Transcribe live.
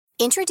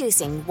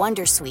Introducing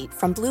Wondersuite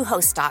from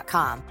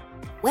Bluehost.com.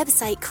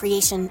 Website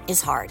creation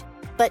is hard,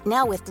 but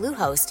now with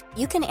Bluehost,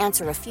 you can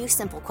answer a few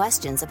simple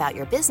questions about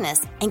your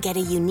business and get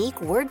a unique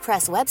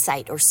WordPress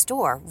website or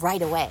store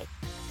right away.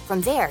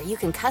 From there, you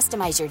can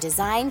customize your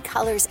design,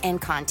 colors,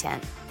 and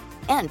content.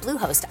 And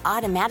Bluehost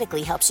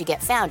automatically helps you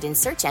get found in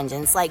search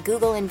engines like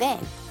Google and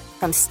Bing.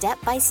 From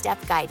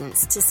step-by-step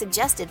guidance to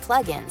suggested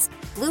plugins,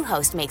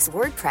 Bluehost makes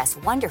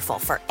WordPress wonderful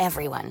for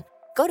everyone.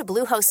 Go to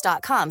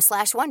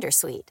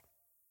bluehost.com/wondersuite.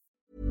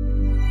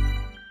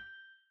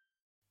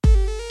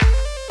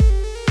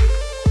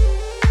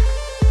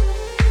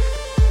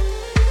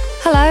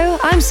 Hello,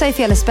 I'm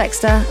Sophie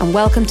Ellis-Bextor and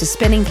welcome to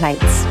Spinning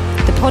Plates,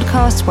 the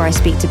podcast where I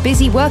speak to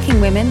busy working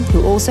women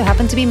who also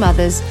happen to be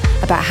mothers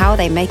about how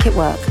they make it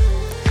work.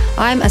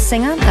 I'm a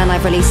singer and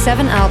I've released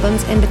 7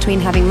 albums in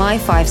between having my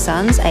 5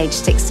 sons, aged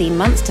 16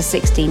 months to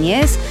 16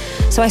 years,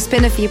 so I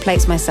spin a few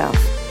plates myself.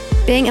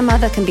 Being a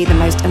mother can be the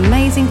most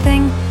amazing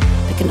thing,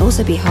 but can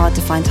also be hard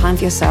to find time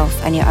for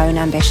yourself and your own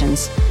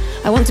ambitions.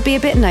 I want to be a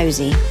bit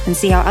nosy and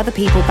see how other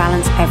people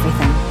balance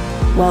everything.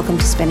 Welcome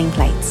to Spinning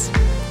Plates.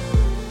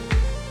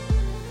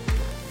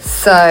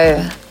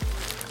 So,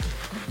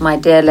 my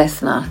dear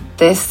listener,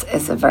 this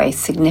is a very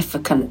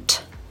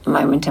significant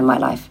moment in my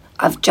life.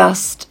 I've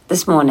just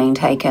this morning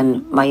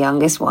taken my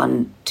youngest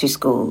one to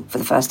school for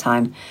the first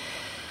time.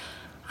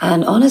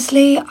 And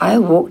honestly, I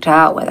walked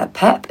out with a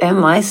pep in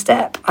my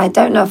step. I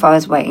don't know if I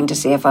was waiting to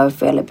see if I would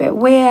feel a bit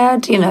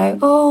weird,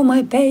 oh,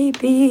 my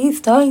baby,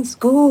 starting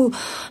school.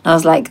 And I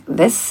was like,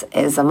 this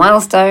is a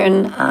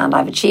milestone and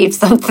I've achieved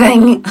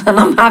something and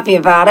I'm happy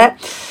about it.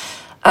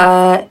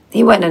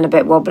 He went in a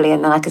bit wobbly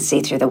and then I could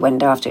see through the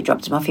window after I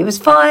dropped him off. He was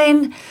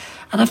fine.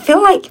 And I feel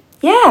like,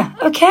 yeah,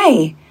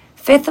 okay.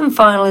 5th and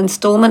final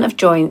instalment of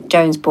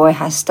Jones Boy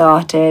has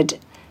started.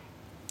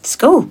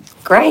 School.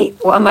 Great.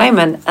 What a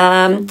moment.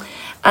 And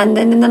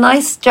then in the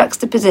nice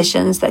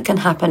juxtapositions that can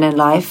happen in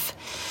life,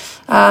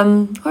 or I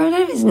don't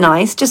know if it's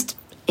nice, just,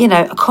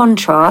 a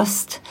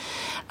contrast.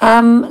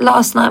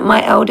 Last night,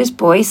 my eldest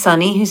boy,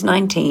 Sonny, who's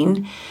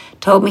 19,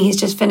 told me he's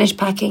just finished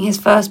packing his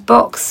first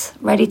box,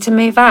 ready to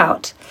move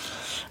out.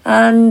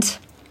 And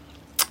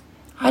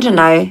I don't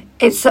know,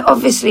 it's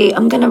obviously,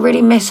 I'm going to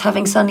really miss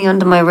having Sonny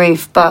under my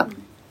roof, but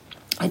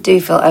I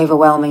do feel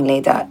overwhelmingly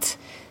that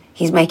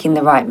he's making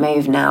the right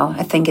move now.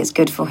 I think it's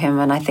good for him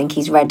and I think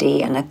he's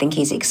ready and I think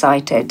he's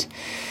excited.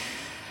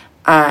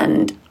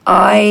 And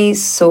I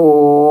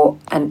saw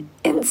an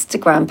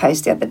Instagram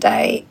post the other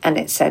day and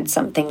it said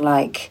something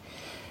like,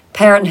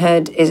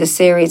 parenthood is a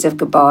series of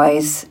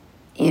goodbyes,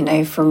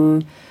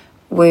 from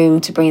womb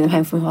to bringing them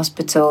home from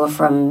hospital,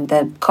 from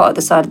the cot at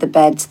the side of the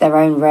bed to their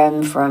own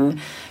room, from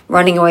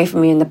running away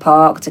from you in the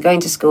park to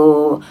going to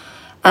school.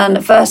 And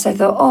at first I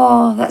thought,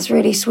 oh, that's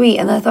really sweet.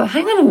 And I thought,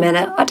 hang on a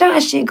minute, I don't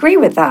actually agree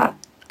with that.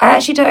 I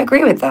actually don't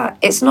agree with that.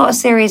 It's not a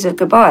series of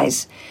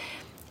goodbyes.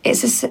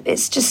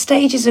 It's just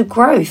stages of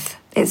growth.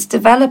 It's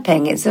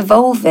developing, it's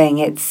evolving,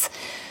 it's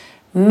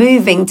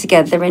moving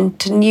together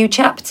into new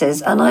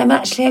chapters. And I'm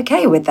actually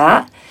okay with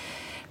that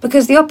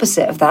because the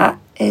opposite of that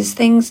is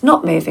things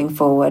not moving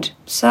forward.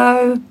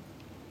 So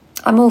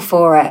I'm all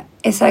for it.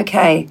 It's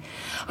okay.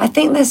 I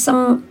think there's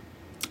some...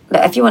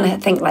 If you want to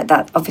think like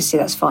that, obviously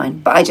that's fine.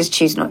 But I just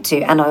choose not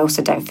to. And I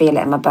also don't feel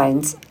it in my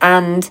bones.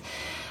 And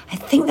I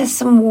think there's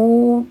some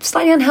more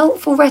slightly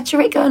unhelpful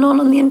rhetoric going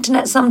on the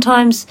internet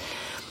sometimes.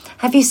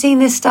 Have you seen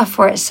this stuff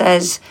where it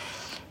says,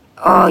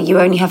 oh, you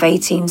only have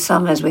 18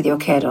 summers with your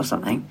kid or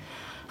something?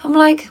 I'm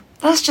like,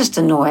 that's just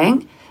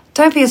annoying.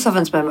 Don't put yourself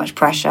under so much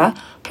pressure.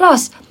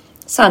 Plus,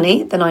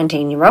 Sonny, the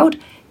 19-year-old,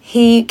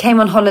 he came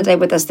on holiday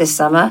with us this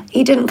summer.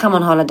 He didn't come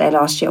on holiday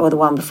last year or the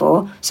one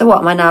before. So what,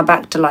 am I now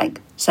back to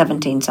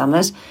 17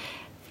 summers?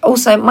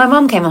 Also, my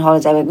mum came on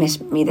holiday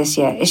with me this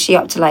year. Is she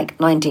up to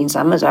 19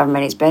 summers, however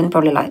many it's been?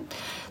 Probably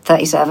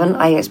 37.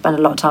 I spend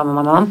a lot of time with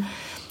my mum.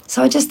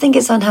 So I just think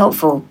it's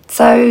unhelpful.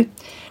 So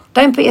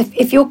don't put,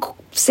 if you're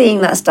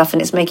seeing that stuff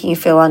and it's making you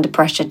feel under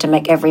pressure to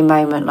make every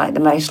moment the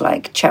most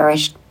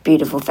cherished,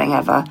 beautiful thing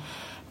ever,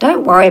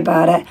 don't worry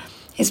about it.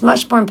 It's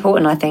much more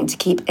important, I think, to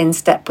keep in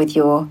step with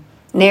your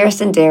nearest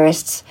and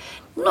dearests,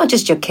 not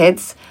just your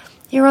kids,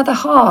 your other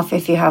half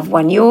if you have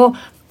one, your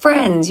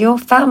friends, your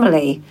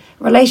family.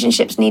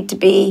 Relationships need to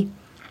be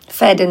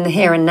fed in the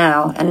here and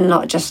now and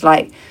not just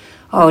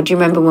oh, do you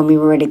remember when we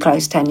were really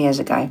close 10 years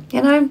ago?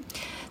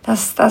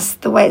 That's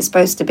the way it's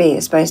supposed to be.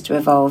 It's supposed to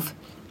evolve.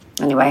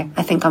 Anyway,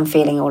 I think I'm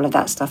feeling all of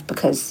that stuff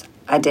because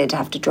I did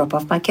have to drop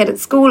off my kid at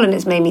school and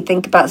it's made me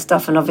think about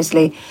stuff. And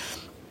obviously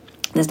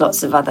there's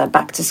lots of other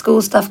back to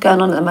school stuff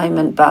going on at the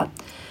moment, but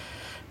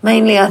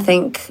mainly I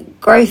think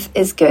growth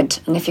is good.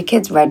 And if your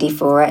kid's ready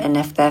for it and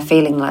if they're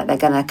feeling like they're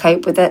going to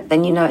cope with it,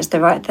 then it's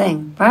the right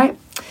thing, right?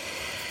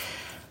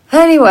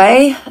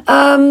 Anyway,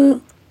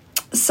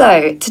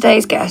 so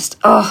today's guest,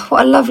 oh,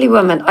 what a lovely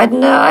woman.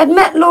 I'd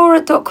met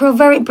Laura Dockrill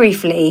very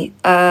briefly.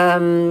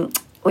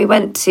 We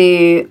went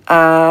to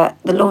the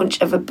launch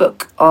of a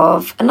book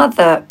of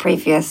another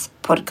previous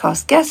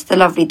podcast guest, the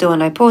lovely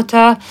Dawn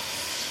O'Porter.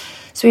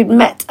 So we'd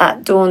met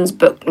at Dawn's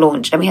book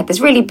launch, and we had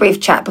this really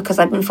brief chat because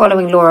I'd been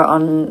following Laura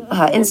on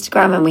her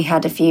Instagram, and we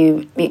had a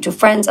few mutual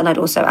friends, and I'd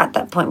also at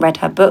that point read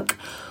her book,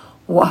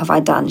 What Have I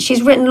Done?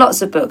 She's written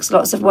lots of books,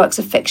 lots of works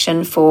of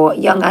fiction for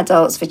young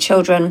adults, for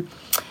children.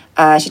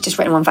 She's just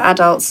written one for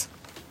adults.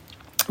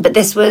 But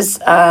this is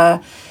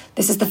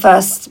the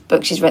first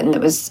book she's written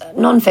that was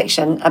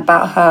non-fiction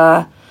about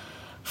her,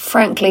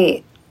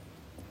 frankly,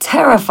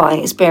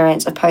 terrifying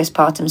experience of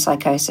postpartum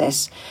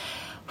psychosis.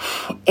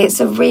 It's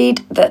a read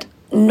that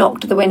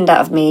knocked the wind out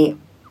of me,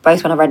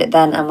 both when I read it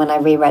then and when I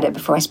reread it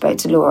before I spoke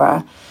to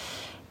Laura.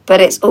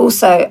 But it's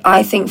also,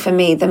 I think for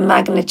me, the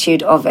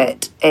magnitude of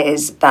it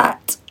is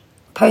that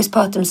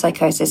postpartum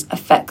psychosis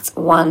affects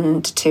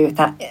 1 to 2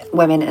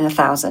 women in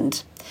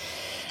 1,000.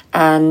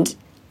 And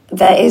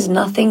there is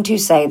nothing to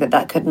say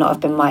that could not have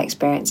been my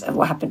experience of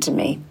what happened to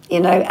me,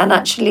 and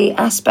actually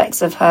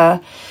aspects of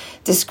her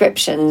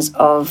descriptions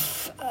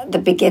of the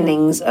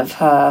beginnings of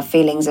her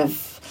feelings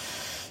of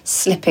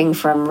slipping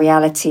from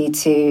reality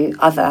to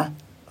other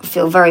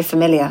feel very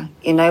familiar.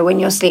 When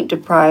you're sleep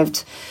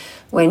deprived,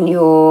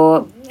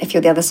 if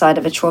you're the other side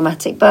of a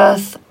traumatic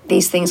birth,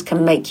 these things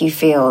can make you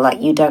feel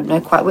like you don't know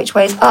quite which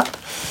way is up.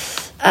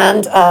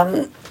 And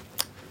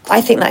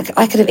I think that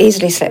I could have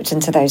easily slipped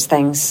into those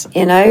things.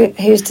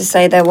 Who's to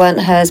say there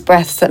weren't hers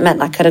breaths that meant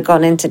I could have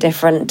gone into a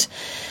different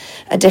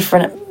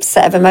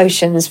set of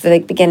emotions for the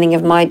beginning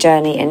of my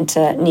journey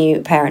into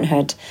new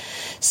parenthood.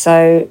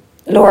 So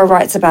Laura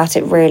writes about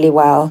it really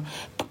well.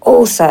 But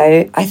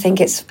also, I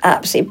think it's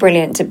absolutely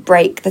brilliant to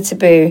break the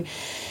taboo.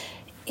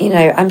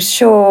 I'm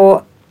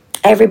sure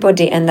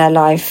everybody in their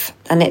life,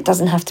 and it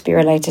doesn't have to be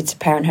related to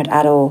parenthood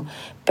at all,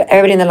 but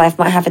everybody in their life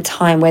might have a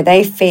time where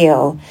they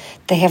feel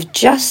they have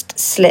just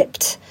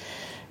slipped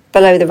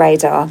below the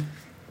radar.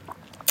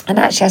 And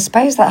actually, I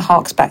suppose that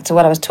harks back to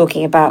what I was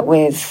talking about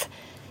with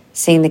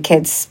seeing the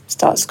kids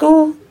start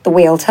school, the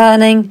wheel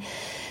turning.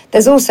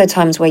 There's also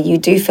times where you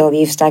do feel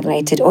you've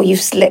stagnated or you've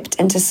slipped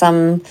into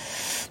some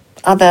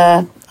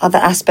other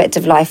aspect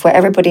of life where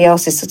everybody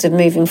else is sort of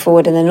moving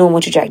forward in a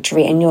normal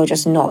trajectory and you're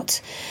just not.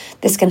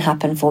 This can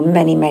happen for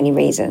many, many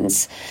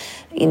reasons.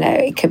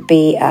 It could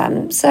be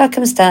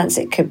circumstance,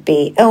 it could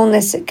be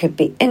illness, it could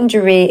be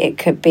injury, it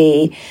could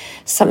be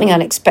something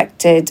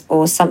unexpected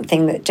or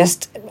something that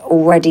just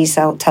already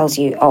tells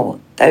you, oh,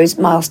 those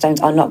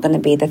milestones are not going to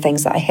be the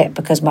things that I hit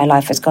because my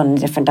life has gone in a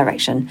different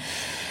direction.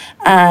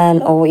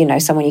 Or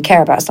someone you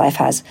care about's life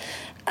has.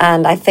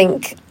 And I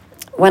think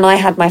when I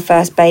had my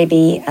first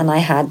baby and I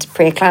had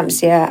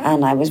preeclampsia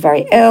and I was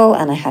very ill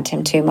and I had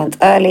him 2 months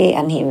early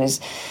and he was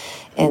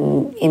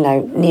in,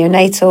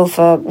 neonatal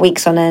for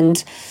weeks on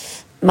end,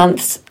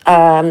 months,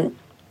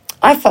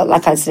 I felt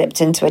like I'd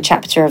slipped into a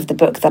chapter of the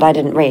book that I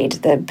didn't read,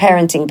 the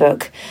parenting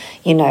book,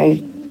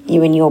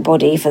 You in Your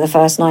Body for the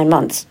first 9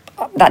 months.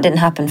 That didn't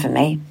happen for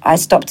me. I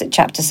stopped at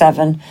chapter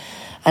 7.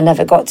 I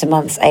never got to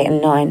months 8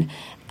 and 9.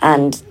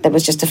 And there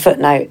was just a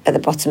footnote at the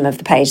bottom of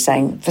the page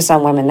saying, for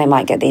some women, they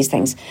might get these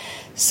things.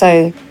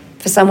 So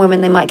for some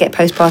women, they might get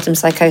postpartum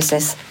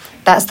psychosis.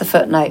 That's the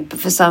footnote. But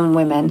for some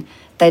women,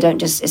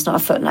 it's not a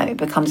footnote, it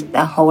becomes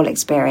their whole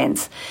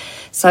experience.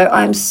 So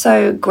I'm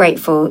so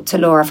grateful to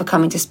Laura for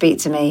coming to speak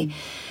to me.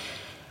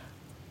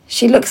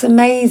 She looks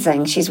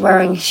amazing. She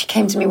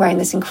came to me wearing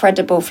this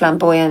incredible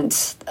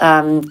flamboyant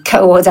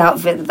co-ord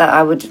outfit that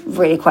I would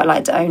really quite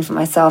like to own for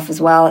myself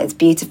as well. It's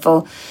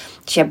beautiful.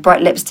 She had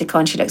bright lipstick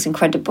on. She looks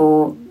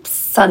incredible,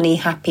 sunny,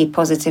 happy,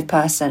 positive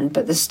person.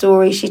 But the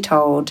story she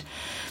told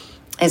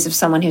is of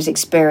someone who's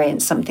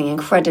experienced something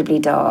incredibly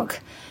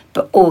dark.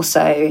 But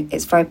also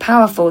it's very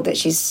powerful that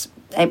she's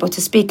able to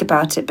speak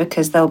about it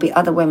because there'll be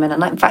other women.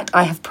 And in fact,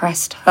 I have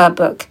pressed her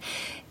book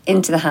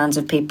into the hands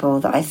of people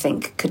that I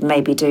think could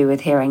maybe do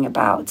with hearing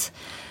about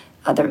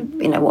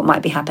what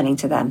might be happening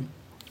to them.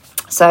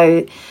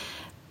 So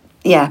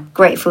yeah,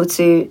 grateful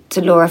to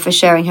Laura for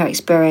sharing her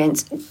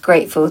experience,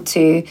 grateful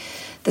to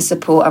the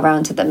support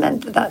around her that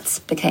meant that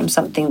became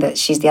something that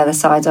she's the other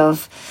side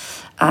of.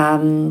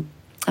 I'm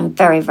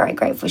very, very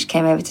grateful she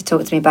came over to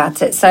talk to me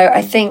about it. So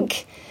I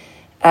think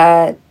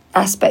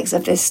aspects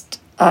of this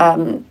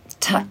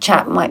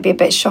chat might be a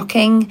bit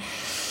shocking.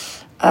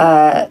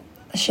 I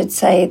should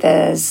say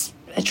there's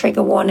a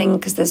trigger warning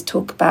because there's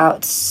talk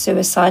about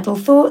suicidal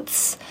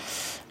thoughts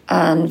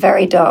and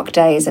very dark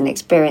days and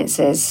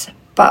experiences,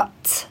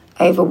 but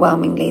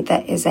overwhelmingly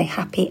there is a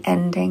happy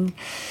ending.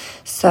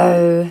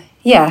 So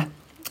yeah,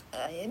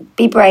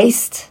 be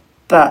braced,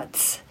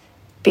 but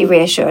be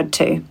reassured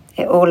too.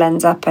 It all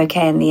ends up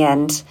okay in the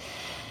end.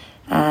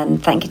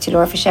 And thank you to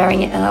Laura for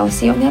sharing it, and I will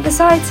see you on the other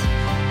side.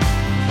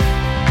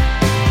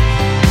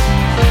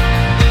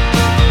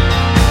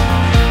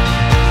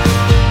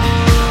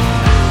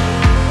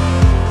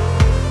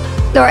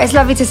 Laura, it's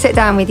lovely to sit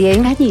down with you.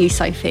 And you,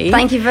 Sophie.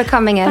 Thank you for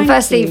coming in. Thank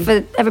Firstly, you.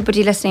 for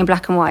everybody listening in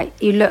black and white,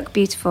 you look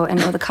beautiful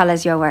in all the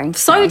colours you're wearing today.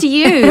 So do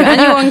you,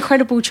 and your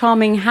incredible,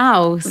 charming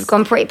house.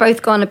 We've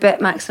both gone a bit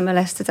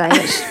maximalist today,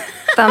 which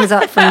thumbs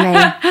up from me.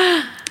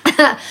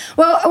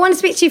 Well, I want to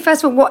speak to you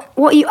first of all.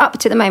 What are you up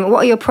to at the moment? What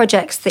are your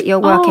projects that you're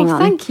working on?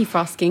 Thank you for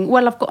asking.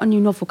 Well, I've got a new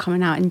novel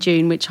coming out in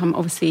June, which I'm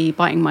obviously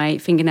biting my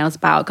fingernails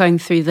about, going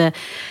through the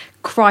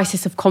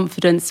crisis of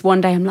confidence.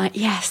 One day I'm like,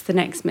 yes, the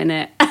next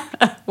minute,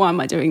 why am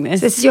I doing this?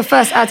 So this is your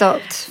first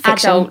adult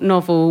fiction? Adult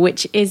novel,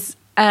 which is...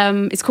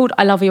 it's called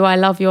I Love You, I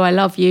Love You, I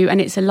Love You,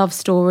 and it's a love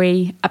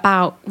story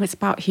about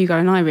Hugo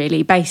and I,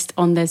 really, based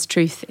on there's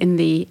truth in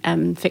the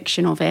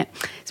fiction of it.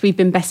 So we've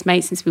been best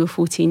mates since we were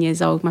 14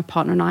 years old, my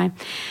partner and I.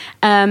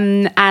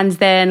 And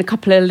then a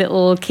couple of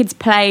little kids'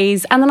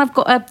 plays, and then I've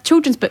got a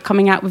children's book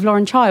coming out with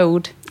Lauren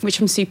Child, which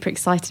I'm super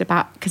excited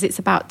about because it's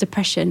about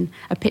depression,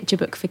 a picture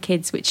book for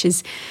kids, which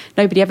is,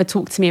 nobody ever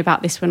talked to me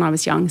about this when I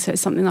was young. So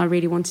it's something I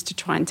really wanted to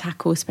try and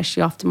tackle,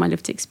 especially after my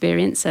lived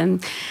experience,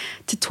 and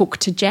to talk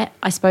to Jet,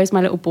 I suppose, my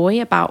little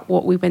boy, about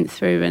what we went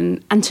through,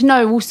 and to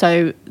know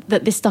also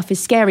that this stuff is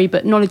scary,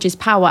 but knowledge is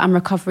power and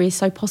recovery is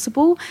so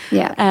possible.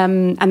 Yeah.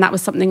 And that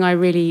was something I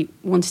really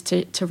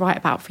wanted to write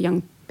about for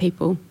young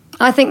people.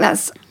 I think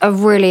that's a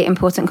really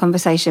important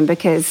conversation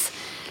because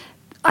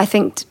I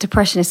think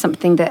depression is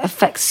something that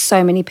affects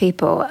so many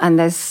people, and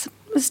there's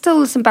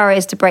still some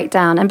barriers to break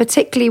down, and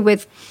particularly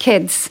with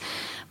kids.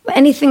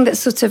 Anything that's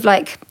sort of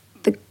like,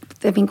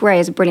 grey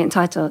is a brilliant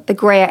title, the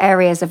greyer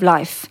areas of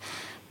life.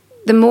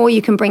 The more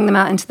you can bring them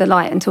out into the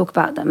light and talk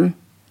about them,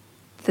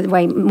 the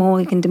way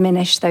more you can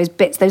diminish those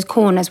bits, those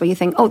corners where you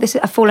think, oh, this is,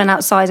 I've fallen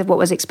outside of what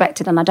was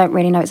expected and I don't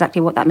really know exactly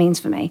what that means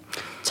for me.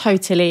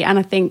 Totally. And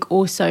I think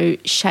also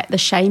the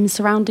shame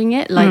surrounding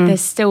it, like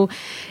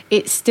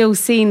it's still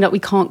seen that we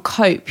can't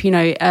cope,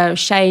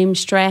 shame,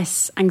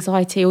 stress,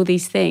 anxiety, all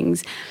these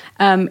things.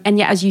 And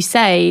yet, as you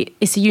say,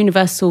 it's a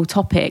universal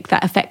topic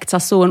that affects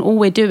us all. And all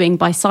we're doing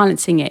by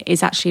silencing it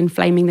is actually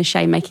inflaming the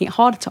shame, making it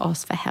harder to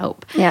ask for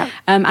help. Yeah.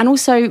 And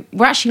also,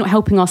 we're actually not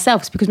helping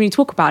ourselves, because when you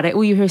talk about it,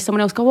 all you hear is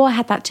someone else go, oh, I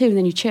had that too. And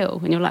then you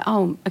chill. And you're like,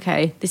 oh,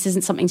 okay, this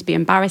isn't something to be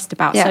embarrassed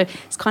about. Yeah. So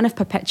it's kind of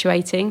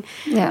perpetuating.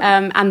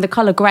 Yeah. And the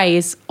colour grey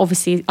is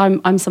obviously,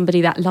 I'm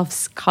somebody that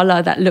loves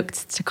colour, that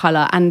looked to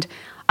colour. And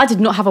I did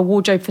not have a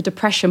wardrobe for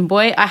depression,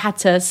 boy. I had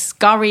to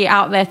scurry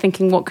out there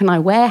thinking, what can I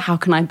wear? How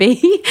can I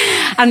be?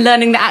 And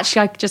learning that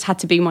actually I just had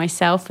to be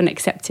myself and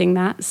accepting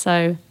that.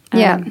 So,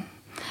 yeah.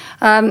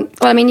 Well,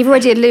 I mean, you've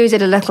already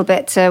alluded a little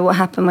bit to what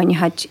happened when you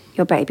had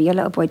your baby, your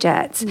little boy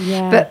Jet.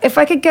 Yeah. But if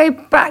I could go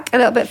back a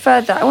little bit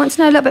further, I want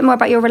to know a little bit more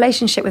about your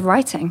relationship with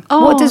writing.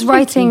 Oh, what does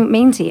writing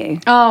mean to you?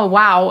 Oh,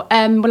 wow.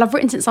 Well, I've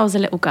written since I was a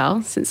little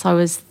girl, since I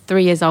was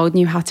 3 years old,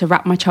 knew how to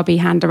wrap my chubby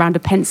hand around a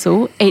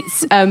pencil.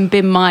 It's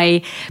been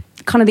my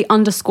kind of the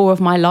underscore of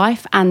my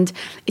life. And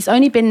it's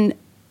only been,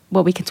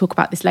 well, we can talk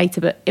about this later,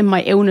 but in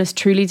my illness,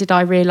 truly did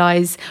I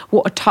realise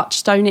what a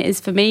touchstone it is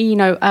for me.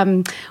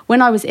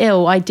 When I was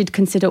ill, I did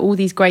consider all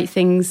these great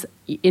things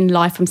in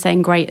life. I'm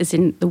saying great as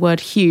in the word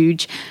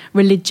huge,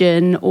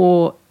 religion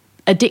or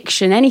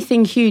addiction,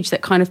 anything huge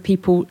that kind of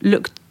people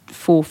looked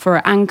for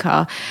an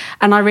anchor.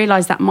 And I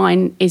realised that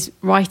mine is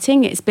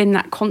writing. It's been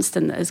that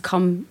constant that has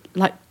come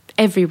like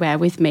everywhere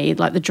with me,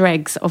 like the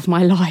dregs of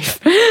my life.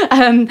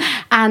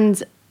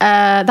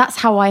 That's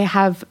how I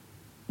have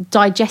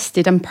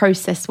digested and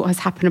processed what has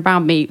happened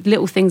around me.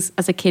 Little things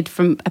as a kid,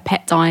 from a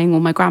pet dying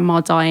or my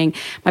grandma dying,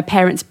 my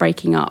parents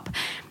breaking up.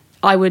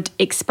 I would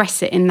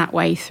express it in that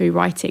way through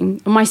writing.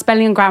 My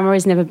spelling and grammar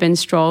has never been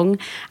strong,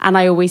 and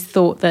I always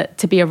thought that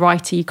to be a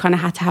writer, you kind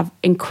of had to have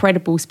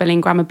incredible spelling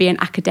and grammar, be an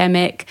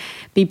academic,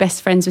 be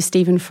best friends with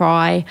Stephen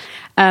Fry.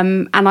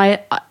 And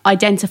I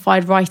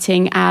identified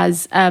writing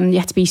as you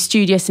have to be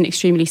studious and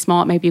extremely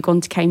smart, maybe you've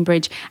gone to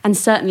Cambridge, and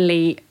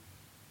certainly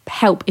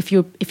help if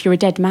you're a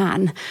dead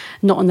man,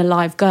 not on the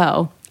live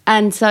girl.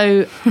 And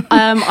so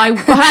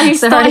I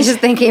started just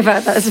thinking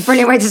about that. That's a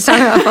brilliant way to sum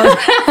it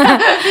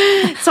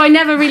up. So I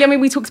never really,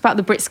 we talked about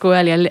the Brit School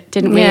earlier,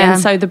 didn't we? Yeah.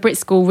 And so the Brit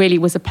School really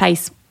was a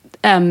place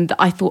that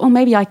I thought, oh,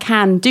 maybe I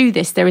can do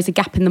this. There is a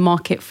gap in the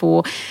market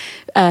for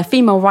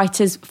female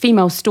writers,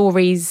 female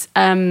stories,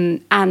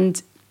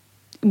 and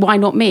why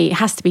not me? It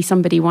has to be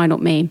somebody, why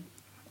not me?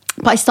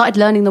 But I started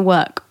learning the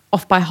work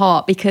off by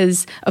heart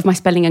because of my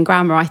spelling and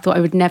grammar. I thought I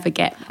would never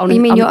get on.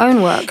 You mean your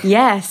own work?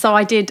 Yeah. So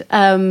I did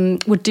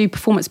would do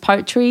performance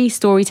poetry,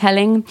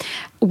 storytelling.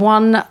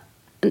 One,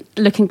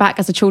 looking back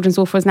as a children's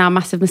author, is now a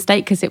massive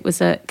mistake because it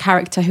was a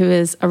character who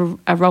is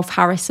a Rolf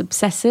Harris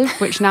obsessive,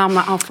 which now I'm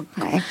like, oh,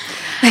 okay.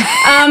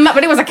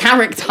 But it was a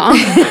character.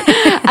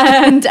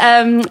 And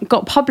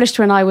got published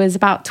when I was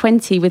about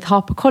 20 with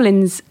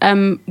HarperCollins.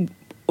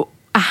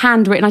 A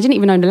handwritten, I didn't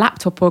even own a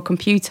laptop or a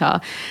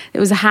computer. It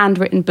was a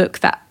handwritten book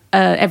that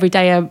every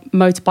day a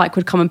motorbike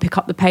would come and pick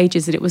up the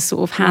pages, and it was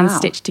sort of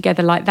hand-stitched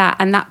together like that.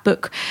 And that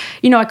book,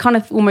 I kind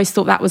of almost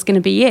thought that was going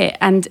to be it.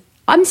 And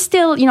I'm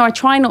still, I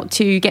try not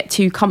to get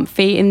too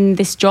comfy in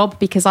this job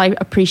because I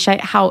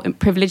appreciate how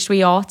privileged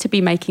we are to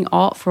be making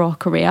art for our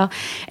career.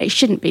 It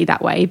shouldn't be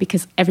that way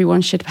because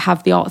everyone should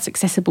have the arts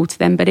accessible to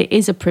them, but it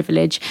is a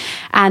privilege.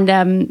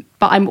 And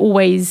but I'm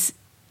always,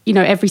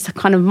 every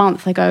kind of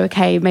month I go,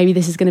 okay, maybe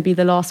this is going to be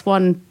the last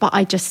one. But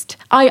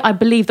I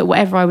believe that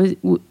whatever I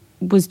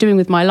was doing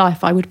with my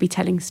life, I would be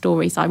telling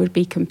stories. I would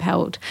be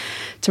compelled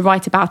to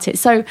write about it.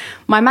 So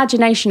my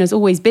imagination has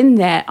always been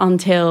there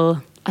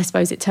until I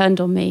suppose it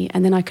turned on me,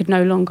 and then I could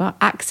no longer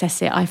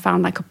access it. I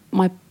found like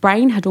my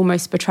brain had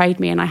almost betrayed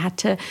me, and I had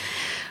to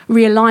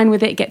realign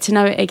with it, get to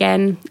know it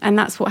again, and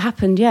that's what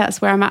happened. Yeah,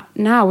 that's where I'm at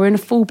now. We're in a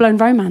full-blown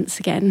romance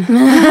again.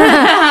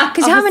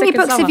 Because how many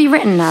books have you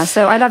written now?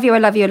 So I Love You, I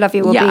Love You, I Love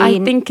You will be...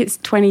 I think it's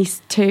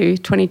 22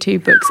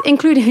 books,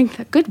 including,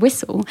 good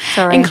whistle,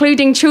 Sorry.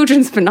 Including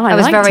children's, but no, I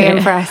was liked very it.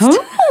 impressed.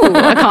 Ooh,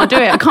 I can't do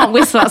it. I can't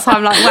whistle. That's why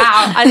I'm like,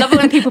 wow. I love it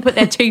when people put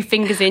their two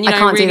fingers in, I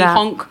can't really do that.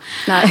 honk.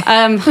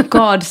 No.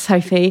 God,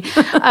 Sophie.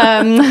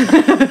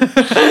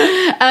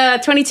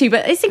 22,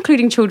 but it's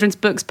including children's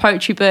books,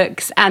 poetry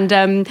books,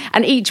 and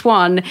each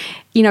one,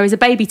 is a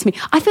baby to me.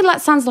 I feel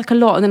that sounds like a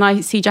lot, and then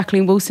I see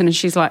Jacqueline Wilson and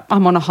she's like,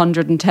 I'm on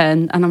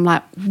 110, and I'm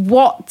like,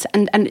 what?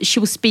 And she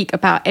will speak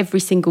about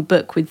every single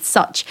book with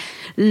such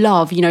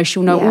love.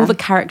 She'll know all the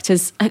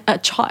characters. A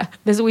child,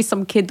 there's always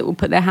some kid that will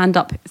put their hand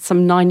up,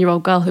 some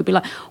 9-year-old girl who'll be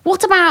like,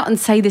 what about, and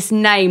say this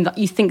name that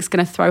you think's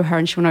going to throw her,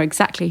 and she'll know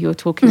exactly who you're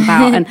talking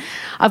about. And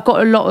I've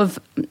got a lot of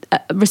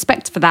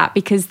respect for that,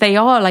 because they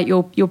are like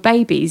your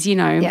babies,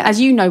 As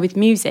you know, with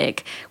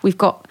music, we've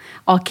got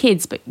our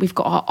kids, but we've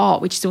got our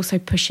art, which is also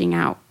pushing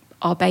out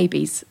our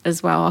babies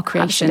as well, our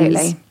creations.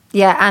 Absolutely.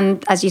 Yeah,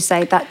 and as you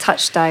say, that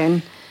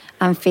touchstone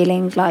and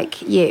feeling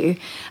like you.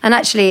 And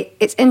actually,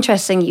 it's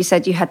interesting you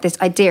said you had this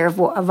idea of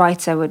what a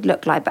writer would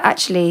look like, but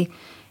actually,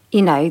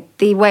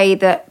 the way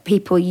that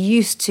people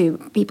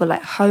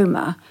like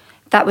Homer,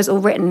 that was all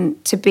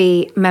written to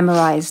be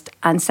memorised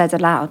and said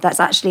aloud. That's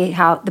actually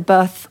how the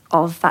birth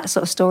of that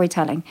sort of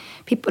storytelling.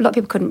 A lot of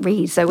people couldn't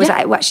read, so it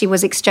actually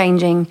was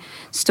exchanging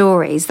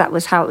stories. That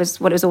was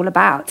what it was all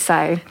about.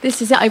 So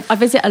this is it. I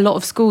visit a lot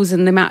of schools,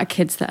 and the amount of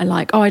kids that are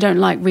like, oh, I don't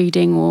like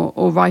reading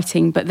or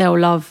writing, but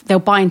they'll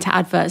buy into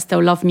adverts,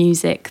 they'll love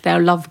music,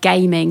 they'll love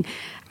gaming.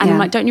 And I'm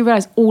like, don't you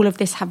realise all of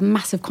this have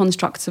massive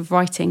constructs of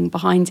writing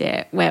behind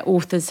it, where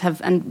authors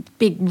have, and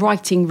big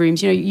writing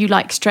rooms, you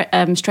like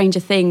Stranger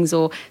Things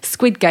or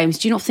Squid Games.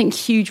 Do you not think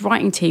huge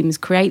writing teams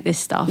create this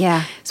stuff?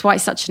 Yeah. That's why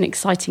it's such an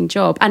exciting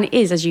job. And it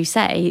is, as you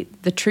say,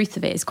 the truth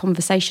of it is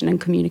conversation and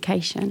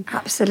communication.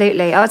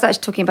 Absolutely. I was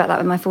actually talking about that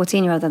with my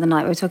 14-year-old the other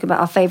night. We were talking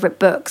about our favourite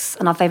books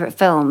and our favourite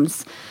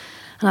films.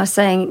 And I was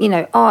saying,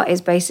 art is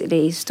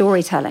basically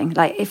storytelling.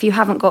 Like, if you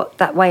haven't got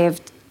that way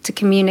to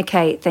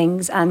communicate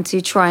things and to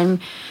try and,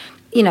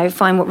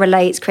 find what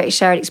relates, create a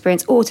shared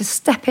experience, or to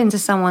step into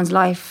someone's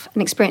life,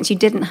 an experience you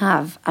didn't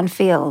have, and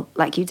feel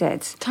like you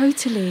did.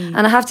 Totally.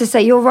 And I have to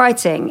say, your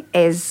writing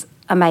is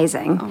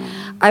amazing.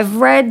 Oh. I've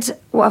read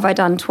What Have I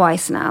Done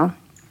twice now,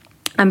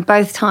 and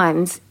both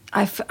times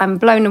I'm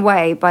blown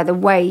away by the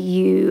way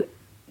you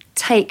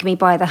take me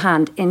by the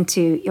hand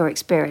into your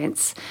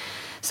experience.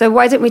 So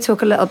why don't we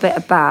talk a little bit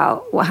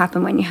about what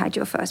happened when you had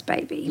your first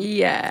baby?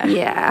 Yeah.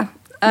 Yeah.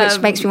 Which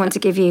makes me want to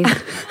give you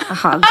a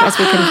hug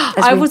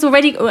I was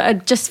already,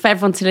 just for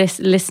everyone to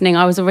listening,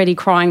 I was already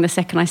crying the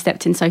second I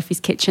stepped in Sophie's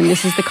kitchen.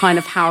 This is the kind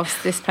of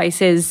house this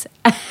place is.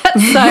 So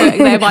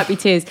there might be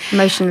tears.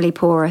 Emotionally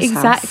porous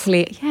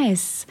Exactly,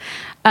 house.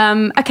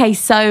 Yes. Okay,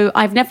 so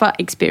I've never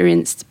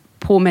experienced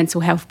poor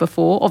mental health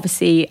before.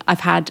 Obviously, I've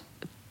had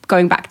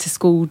going back to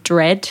school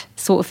dread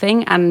sort of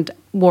thing, and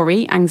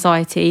worry,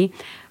 anxiety,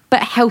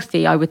 but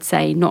healthy, I would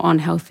say, not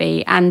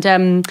unhealthy.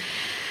 And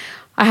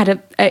I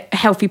had a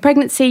healthy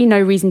pregnancy, no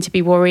reason to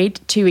be worried,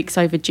 2 weeks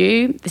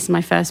overdue. This is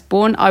my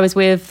firstborn. I was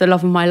with the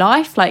love of my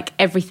life, like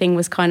everything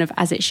was kind of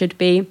as it should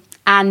be.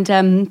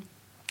 And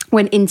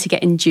went in to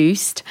get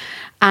induced,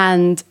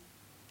 and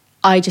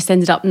I just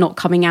ended up not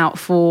coming out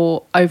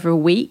for over a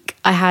week.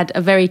 I had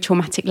a very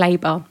traumatic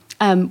labour.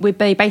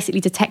 They basically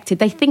detected,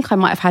 they think I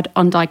might have had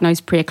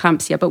undiagnosed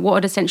preeclampsia, but what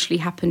had essentially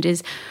happened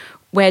is,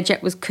 where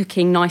Jet was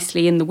cooking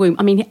nicely in the womb.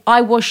 I mean,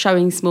 I was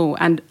showing small,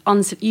 and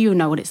you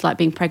know what it's like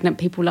being pregnant.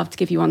 People love to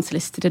give you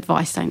unsolicited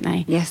advice, don't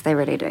they? Yes, they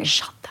really do.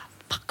 Shut the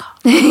fuck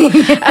up.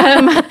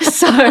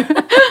 So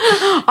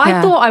I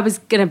thought I was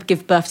going to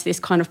give birth to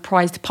this kind of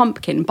prized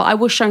pumpkin, but I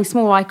was showing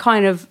small. I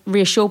kind of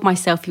reassured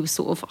myself he was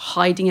sort of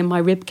hiding in my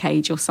rib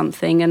cage or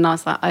something, and I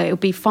was like, oh, it'll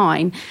be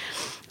fine.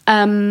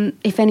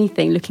 If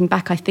anything, looking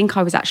back, I think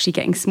I was actually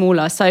getting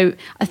smaller. So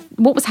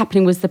what was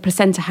happening was the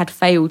placenta had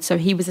failed. So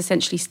he was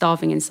essentially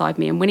starving inside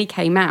me. And when he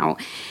came out,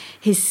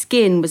 his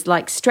skin was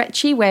like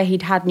stretchy, where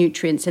he'd had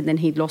nutrients and then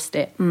he'd lost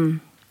it.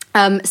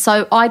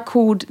 So I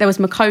called, there was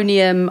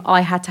meconium, I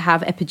had to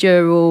have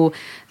epidural,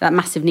 that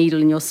massive needle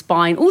in your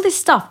spine, all this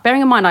stuff.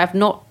 Bearing in mind, I have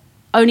not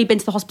only been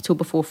to the hospital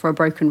before for a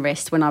broken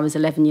wrist when I was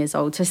 11 years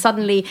old. So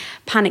suddenly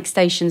panic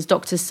stations,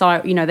 doctors,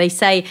 they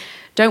say,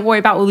 don't worry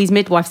about all these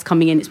midwives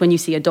coming in. It's when you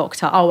see a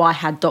doctor. Oh, I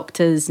had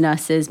doctors,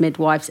 nurses,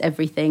 midwives,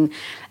 everything.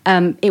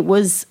 It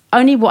was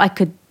only what I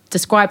could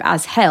describe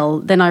as hell,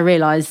 then I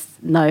realised,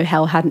 no,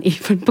 hell hadn't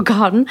even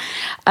begun.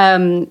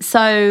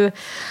 So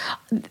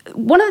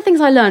one of the things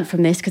I learned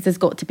from this, because there's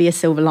got to be a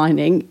silver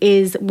lining,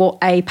 is what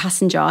a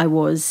passenger I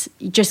was,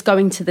 just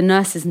going to the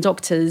nurses and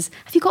doctors.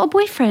 Have you got a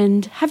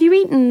boyfriend? Have you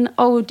eaten?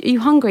 Oh, are you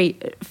hungry?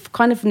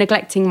 Kind of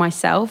neglecting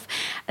myself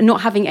and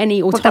not having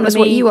any autonomy. That was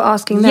what you were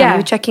asking them. Yeah, you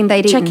were checking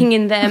they'd eaten. Checking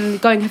in them,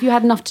 going, have you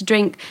had enough to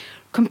drink?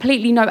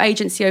 Completely no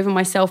agency over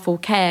myself or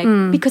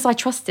care because I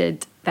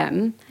trusted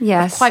them.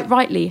 Yes. Quite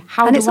rightly.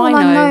 How and do it's I all know?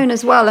 unknown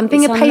as well. And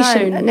being It's a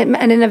patient unknown.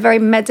 and in a very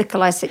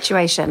medicalised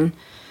situation,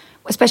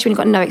 especially when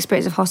you've got no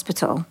experience of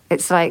hospital,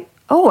 it's like,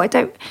 I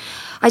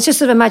just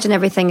sort of imagine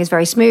everything is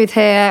very smooth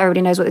here.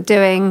 Everybody knows what they're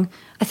doing.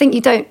 I think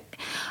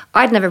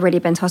I'd never really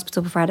been to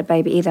hospital before I had a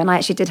baby either. And I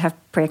actually did have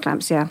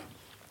preeclampsia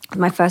with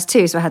my first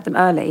two, so I had them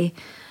early.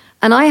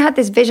 And I had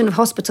this vision of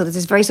hospital that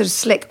is very sort of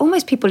slick,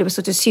 almost people who were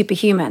sort of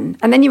superhuman.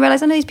 And then you realise,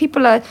 these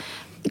people are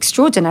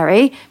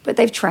extraordinary, but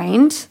they've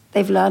trained,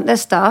 they've learned their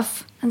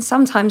stuff, and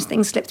sometimes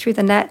things slip through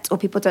the net or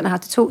people don't know how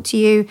to talk to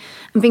you.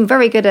 And being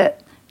very good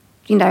at,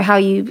 how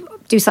you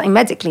do something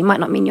medically might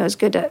not mean you're as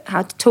good at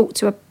how to talk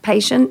to a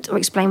patient or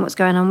explain what's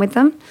going on with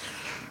them.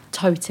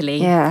 Totally.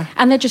 Yeah.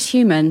 And they're just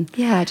human.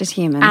 Yeah, just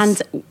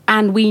humans.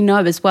 And we know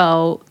as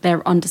well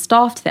they're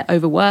understaffed, they're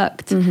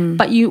overworked. Mm-hmm.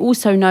 But you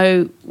also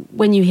know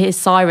when you hear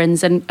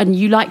sirens and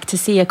you like to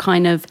see a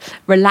kind of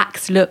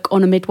relaxed look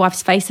on a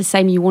midwife's face, the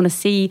same you want to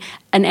see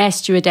an air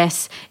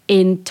stewardess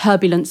in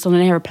turbulence on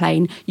an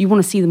aeroplane, you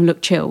want to see them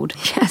look chilled.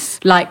 Yes.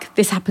 Like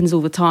this happens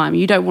all the time.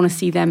 You don't want to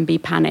see them be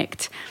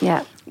panicked.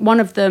 Yeah. One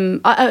of them,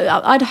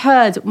 I'd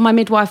heard my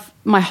midwife,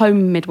 my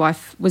home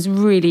midwife was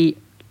really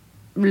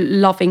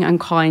loving and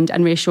kind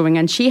and reassuring,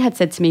 and she had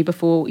said to me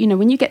before,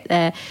 when you get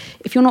there,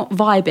 if you're not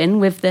vibing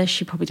with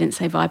she probably didn't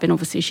say vibing,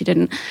 obviously she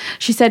didn't,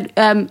 she said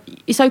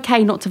it's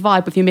okay not to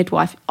vibe with your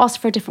midwife, ask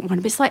for a different one.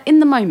 But it's like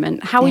in the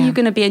moment, how are you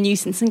going to be a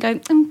nuisance and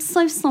go, I'm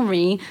so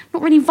sorry,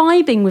 not really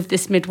vibing with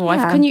this midwife,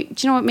 can you, do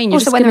you know what I mean? You're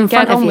also just when they're in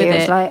get front on of with you, it.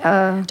 it's like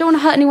don't want to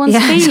hurt anyone's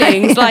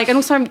feelings. Yeah. And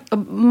also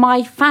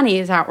my fanny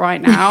is out right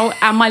now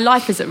and my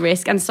life is at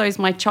risk and so is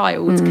my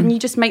child. Can you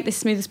just make this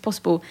smooth as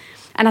possible?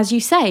 And as you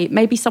say,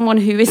 maybe someone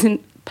who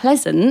isn't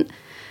pleasant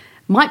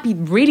might be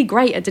really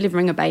great at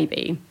delivering a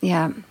baby.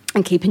 Yeah.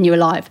 And keeping you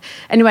alive.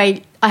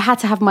 Anyway, I had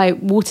to have my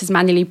waters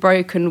manually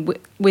broken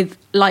with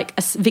like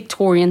a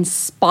Victorian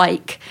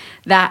spike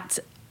that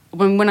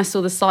when I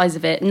saw the size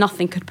of it,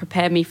 nothing could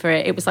prepare me for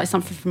it. It was like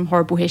something from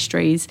Horrible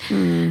Histories.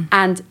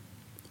 And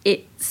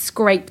it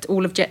scraped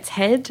all of Jet's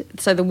head.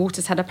 So the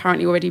waters had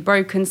apparently already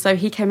broken. So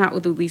he came out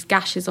with all these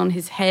gashes on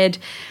his head.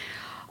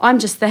 I'm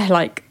just there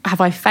like,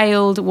 have I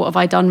failed? What have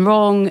I done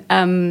wrong?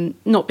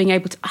 Not being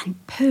able to... I'm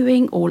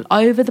pooing all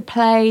over the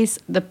place.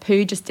 The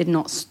poo just did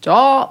not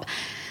stop.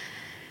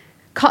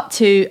 Cut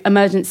to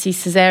emergency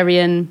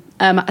caesarean.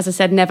 As I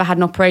said, never had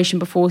an operation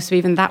before, so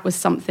even that was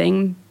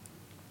something.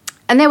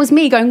 And there was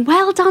me going,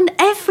 well done,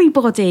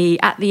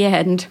 everybody, at the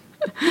end.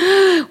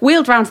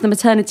 Wheeled round to the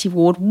maternity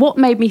ward. What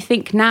made me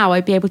think now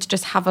I'd be able to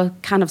just have a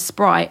can of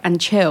Sprite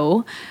and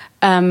chill?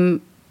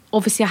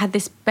 Obviously, I had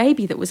this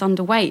baby that was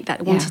underweight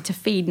that wanted to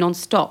feed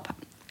non-stop.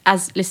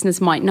 As listeners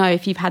might know,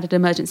 if you've had an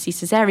emergency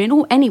caesarean,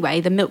 or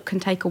anyway, the milk can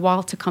take a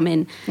while to come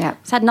in. Yeah.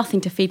 So I had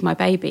nothing to feed my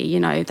baby,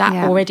 that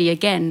already,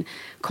 again,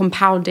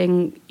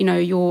 compounding,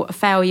 you're a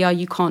failure,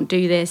 you can't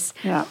do this.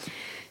 Yeah.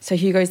 So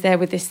Hugo's there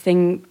with this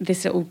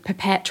little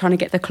pipette, trying to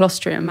get the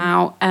colostrum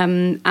out.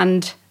 Then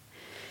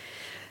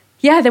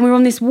we were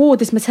on this ward,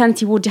 this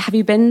maternity ward. Have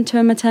you been to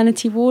a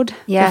maternity ward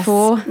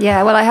before?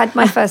 Yeah, well, I had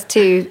my first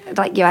two,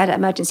 I had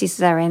emergency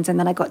caesareans, and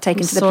then I got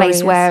taken to the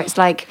place where it's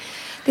like,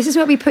 this is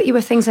where we put you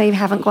with things that you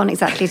haven't gone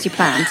exactly as you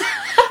planned.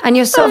 And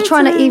you're sort of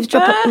trying to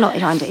eavesdrop, not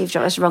trying to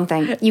eavesdrop, that's the wrong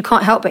thing. You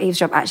can't help but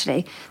eavesdrop,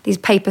 actually. These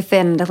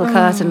paper-thin little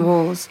curtain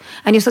walls.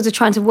 And you're sort of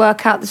trying to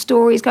work out the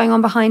stories going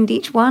on behind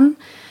each one.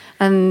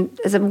 And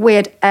there's a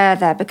weird air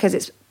there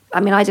because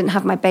I didn't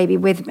have my baby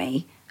with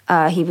me.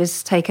 He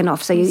was taken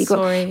off. So you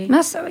got...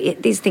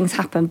 These things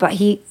happen. But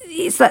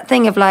it's that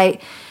thing of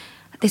like,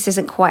 this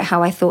isn't quite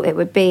how I thought it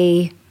would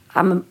be.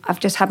 I've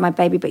just had my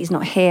baby, but he's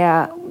not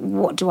here.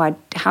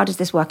 How does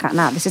this work out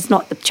now? This is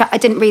not I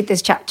didn't read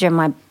this chapter in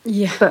my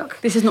book.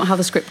 This is not how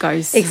the script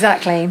goes.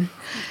 Exactly.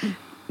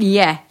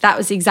 Yeah, that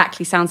was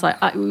exactly, sounds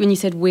like, when you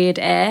said weird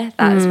air,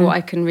 that's what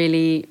I can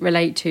really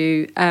relate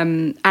to.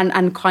 And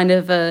kind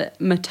of a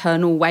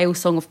maternal wail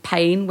song of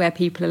pain where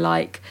people are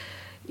like,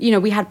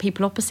 we had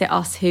people opposite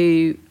us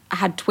who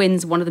had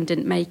twins, one of them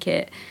didn't make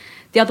it.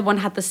 The other one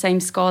had the same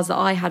scars that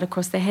I had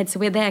across their head. So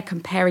we're there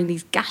comparing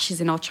these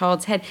gashes in our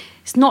child's head.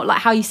 It's not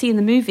like how you see in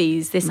the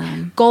movies, this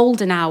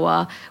golden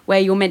hour where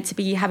you're meant to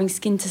be having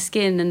skin to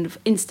skin and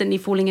instantly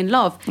falling in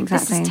love. Exactly.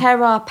 This is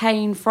terror,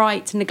 pain,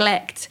 fright,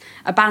 neglect,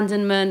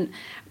 abandonment,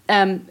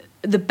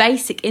 the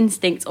basic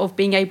instincts of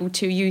being able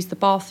to use the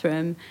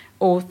bathroom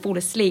or fall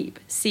asleep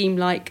seem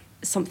like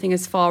something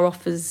as far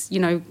off as,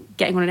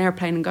 getting on an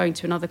airplane and going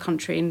to another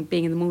country and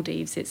being in the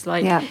Maldives. It's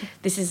like,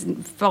 this is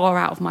far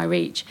out of my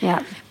reach.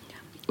 Yeah.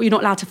 you're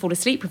not allowed to fall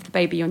asleep with the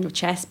baby on your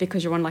chest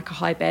because you're on like a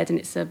high bed and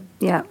it's a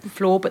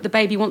floor, but the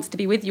baby wants to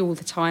be with you all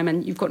the time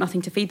and you've got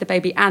nothing to feed the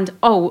baby. And,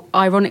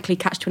 ironically,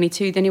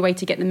 catch-22, the only way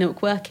to get the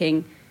milk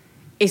working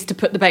is to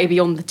put the baby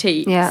on the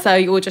teat. Yeah. So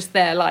you're just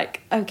there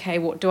like, okay,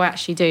 what do I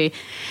actually do?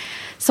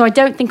 So I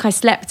don't think I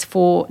slept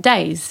for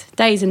days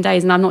and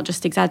days, and I'm not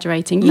just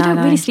exaggerating. You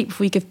don't really sleep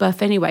before you give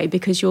birth anyway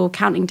because you're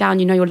counting down,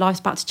 you know your life's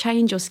about to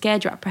change, you're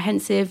scared, you're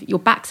apprehensive, your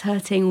back's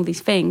hurting, all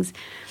these things.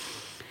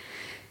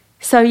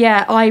 So,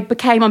 yeah,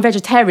 I'm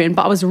vegetarian,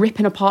 but I was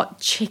ripping apart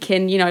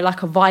chicken, you know,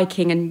 like a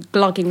Viking and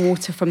glugging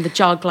water from the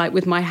jug, like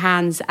with my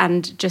hands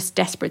and just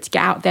desperate to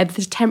get out there.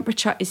 The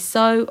temperature is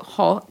so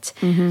hot.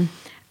 Mm-hmm.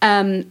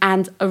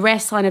 And a rare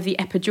sign of the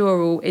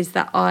epidural is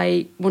that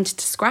I wanted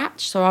to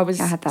scratch. So I was...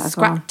 I had that as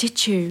well.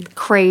 Did you?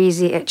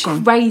 Crazy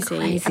itching.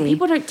 Crazy. And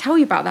people don't tell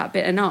you about that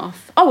bit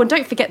enough. Oh, and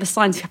don't forget the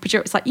signs of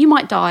epidural. It's like, you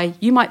might die,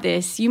 you might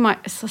this, you might...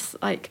 It's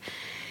just like...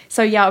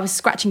 So, yeah, I was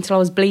scratching till I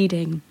was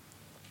bleeding.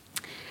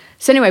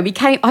 So anyway,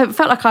 I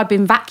felt like I'd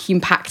been vacuum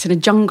packed in a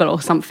jungle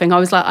or something. I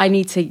was like, I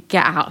need to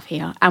get out of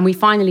here. And we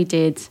finally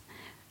did.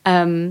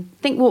 I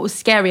think what was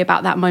scary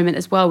about that moment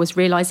as well was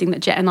realising that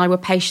Jet and I were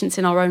patients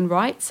in our own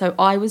right. So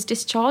I was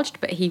discharged,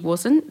 but he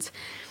wasn't.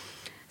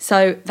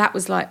 So that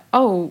was like,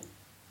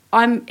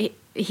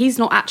 he's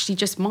not actually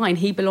just mine.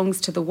 He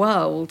belongs to the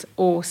world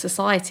or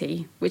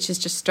society, which is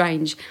just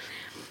strange.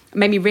 It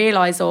made me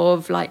realise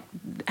of like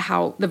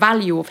how the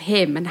value of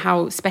him and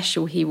how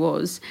special he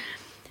was.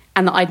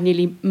 And that I'd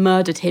nearly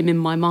murdered him in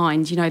my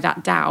mind, you know,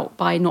 that doubt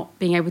by not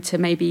being able to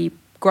maybe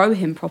grow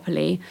him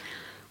properly.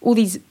 All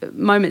these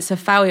moments of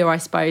failure, I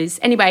suppose.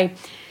 Anyway,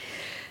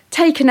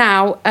 taken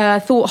out,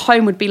 thought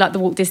home would be like the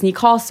Walt Disney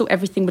Castle,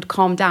 everything would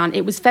calm down.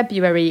 It was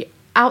February.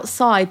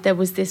 Outside, there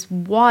was this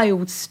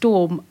wild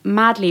storm.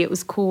 Madly,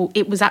 it's called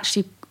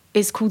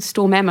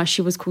Storm Emma.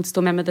 She was called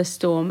Storm Emma the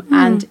Storm.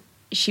 And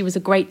she was a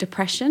Great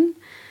Depression,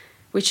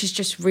 which is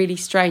just really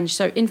strange.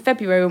 So in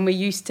February, when we're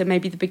used to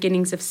maybe the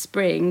beginnings of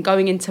spring,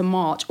 going into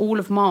March, all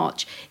of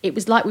March, it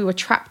was like we were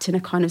trapped in a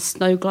kind of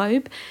snow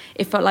globe.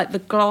 It felt like the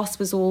glass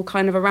was all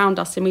kind of around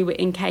us and we were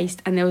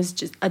encased, and there was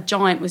just a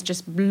giant was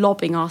just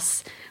lobbing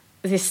us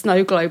this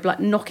snow globe,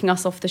 like knocking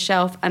us off the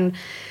shelf, and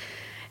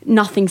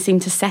nothing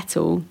seemed to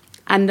settle.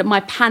 And my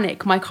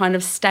panic, my kind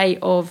of state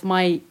of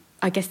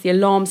the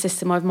alarm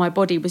system of my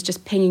body was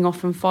just pinging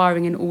off and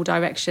firing in all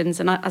directions.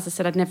 And as I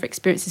said, I'd never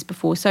experienced this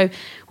before. So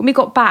when we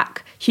got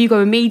back,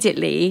 Hugo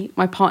immediately,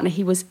 my partner,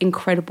 he was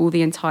incredible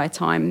the entire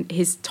time.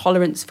 His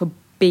tolerance for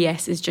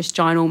BS is just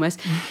ginormous.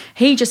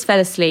 He just fell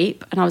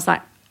asleep and I was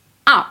like,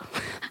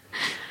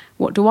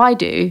 what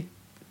do?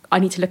 I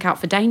need to look out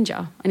for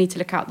danger. I need to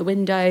look out the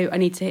window.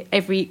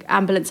 Every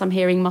ambulance I'm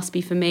hearing must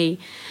be for me.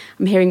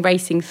 I'm hearing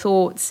racing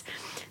thoughts.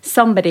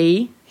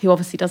 Somebody who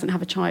obviously doesn't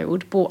have a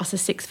child, bought us a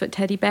 6-foot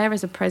teddy bear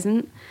as a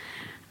present.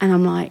 And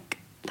I'm like,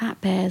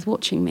 that bear's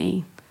watching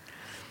me.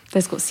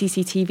 There's got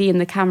CCTV in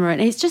the camera.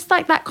 And it's just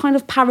like that kind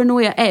of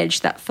paranoia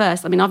edge that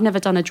first. I mean, I've never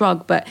done a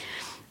drug, but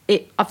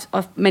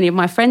many of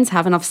my friends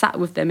have, and I've sat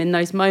with them in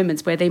those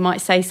moments where they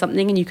might say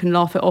something and you can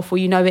laugh it off, or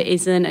you know it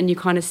isn't, and you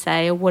kind of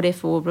say, oh, what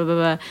if, or blah, blah,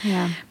 blah.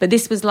 Yeah. But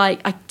this was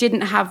like, I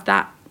didn't have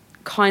that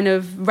kind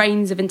of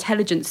reins of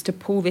intelligence to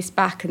pull this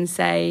back and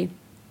say,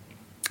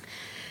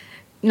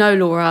 no,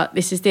 Laura,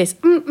 this is this.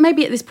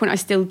 Maybe at this point I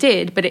still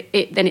did, but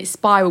then it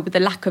spiraled with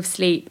the lack of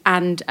sleep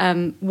and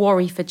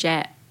worry for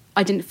Jet.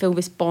 I didn't feel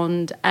this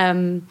bond,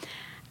 and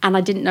I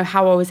didn't know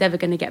how I was ever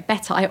going to get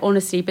better. I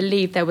honestly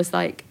believed there was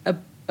like a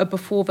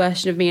before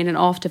version of me and an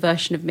after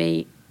version of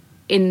me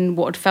in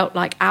what had felt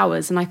like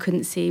hours, and I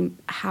couldn't see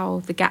how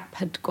the gap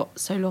had got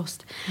so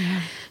lost. Yeah.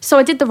 So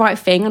I did the right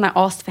thing and I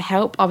asked for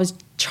help. I was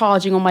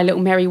charging on my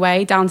little merry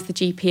way down to the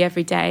GP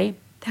every day.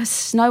 There was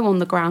snow on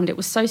the ground. It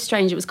was so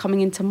strange. It was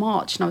coming into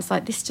March and I was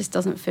like, this just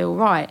doesn't feel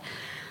right.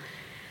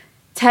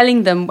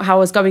 Telling them how I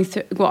was going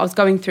through, what I was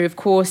going through, of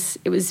course,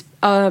 it was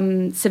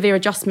severe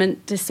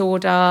adjustment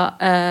disorder,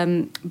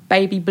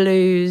 baby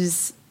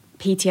blues,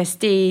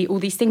 PTSD, all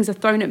these things are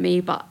thrown at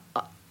me, but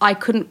I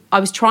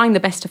was trying the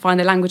best to find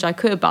the language I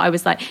could, but I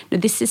was like, no,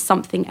 this is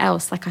something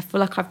else. Like, I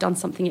feel like I've done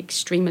something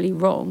extremely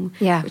wrong.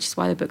 Yeah. Which is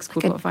why the book's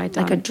called What Have I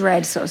Done? Like a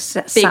dread sort of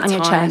sat on your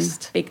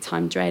chest. Big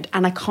time dread.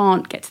 And I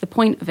can't get to the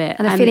point of it.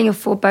 And a feeling of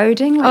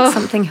foreboding, like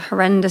something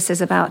horrendous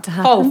is about to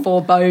happen. Oh,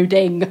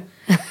 foreboding.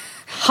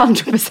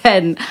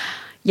 100%.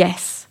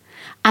 Yes.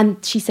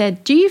 And she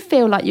said, do you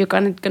feel like you're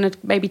going to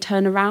maybe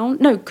turn around?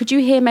 No, could you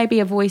hear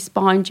maybe a voice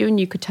behind you and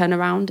you could turn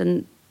around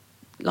and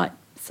like,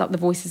 so the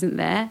voice isn't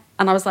there?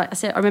 And I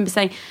remember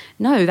saying,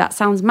 no, that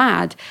sounds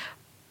mad.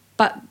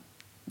 But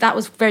that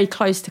was very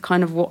close to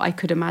kind of what I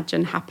could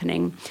imagine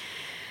happening.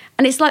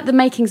 And it's like the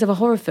makings of a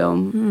horror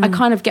film. I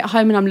kind of get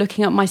home and I'm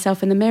looking at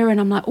myself in the mirror and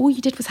I'm like, all you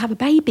did was have a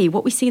baby.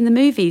 What we see in the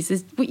movies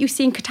is what you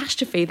see in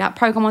Catastrophe, that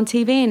programme on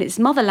TV, and it's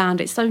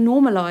motherland. It's so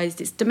normalised.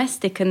 It's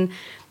domestic and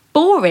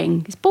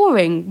boring. It's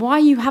boring. Why are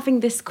you having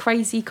this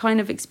crazy kind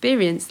of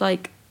experience?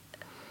 Like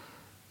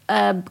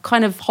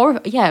kind of horror,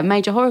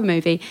 major horror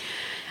movie.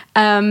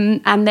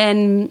 And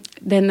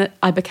then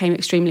I became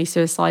extremely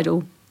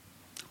suicidal.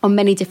 on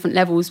many different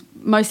levels,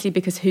 mostly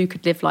because who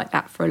could live like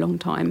that for a long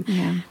time?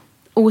 Yeah.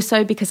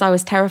 Also because I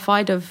was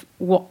terrified of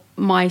what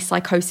my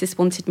psychosis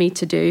wanted me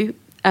to do.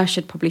 I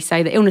should probably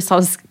say the illness I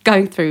was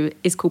going through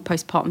is called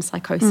postpartum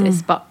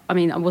psychosis, but I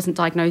mean, I wasn't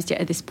diagnosed yet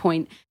at this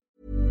point.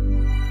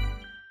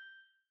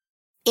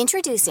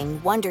 Introducing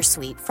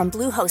Wondersuite from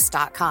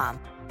Bluehost.com.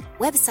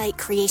 Website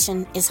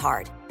creation is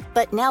hard,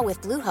 but now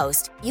with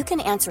Bluehost, you can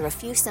answer a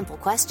few simple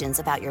questions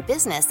about your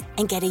business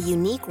and get a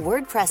unique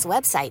WordPress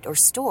website or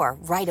store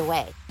right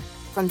away.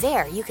 From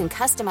there, you can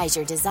customize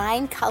your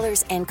design,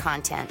 colors, and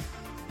content.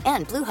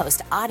 And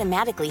Bluehost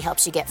automatically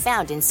helps you get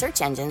found in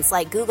search engines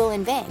like Google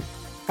and Bing.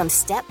 From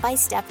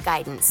step-by-step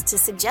guidance to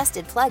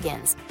suggested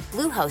plugins,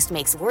 Bluehost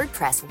makes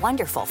WordPress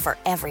wonderful for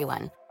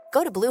everyone.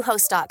 Go to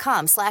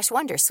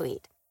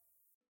bluehost.com/wondersuite.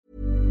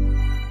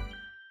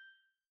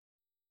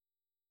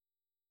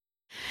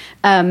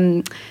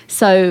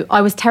 So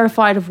I was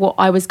terrified of what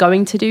I was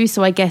going to do.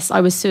 So I guess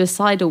I was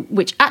suicidal,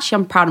 which actually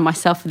I'm proud of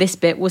myself for this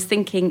bit, was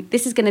thinking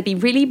this is going to be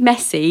really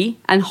messy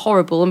and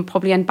horrible and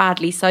probably end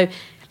badly. So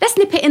let's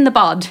nip it in the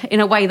bud in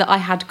a way that I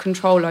had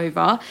control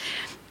over.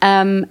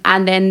 And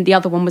then the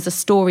other one was a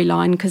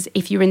storyline, because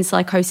if you're in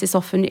psychosis,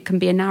 often it can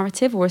be a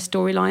narrative or a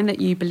storyline that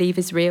you believe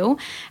is real,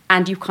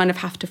 and you kind of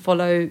have to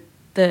follow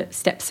the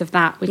steps of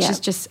that, which is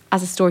just,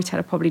 as a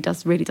storyteller, probably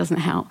really doesn't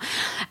help.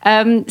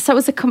 So it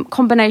was a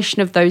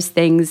combination of those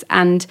things,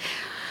 and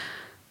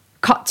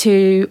cut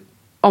to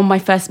on my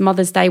first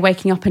Mother's Day,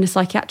 waking up in a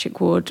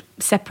psychiatric ward,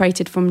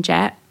 separated from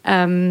Jet,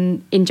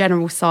 in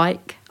general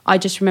psych. I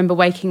just remember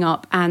waking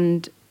up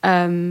and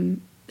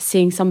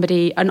seeing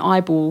somebody, an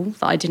eyeball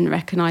that I didn't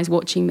recognise,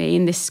 watching me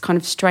in this kind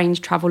of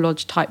strange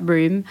Travelodge type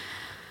room,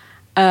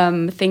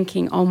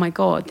 thinking, oh my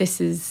God, this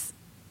is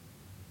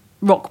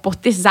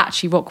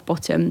actually rock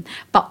bottom,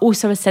 but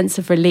also a sense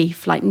of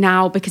relief, like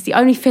now, because the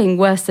only thing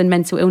worse than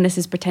mental illness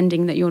is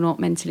pretending that you're not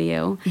mentally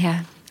ill.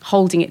 Yeah.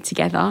 Holding it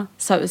together.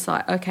 So it was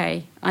like,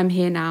 okay, I'm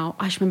here now.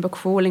 I just remember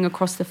crawling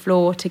across the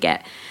floor to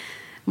get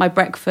my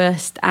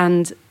breakfast,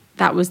 and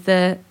that was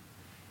the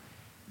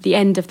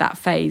end of that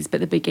phase, but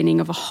the beginning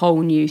of a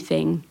whole new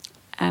thing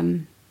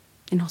in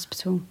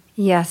hospital.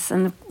 Yes,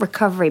 and the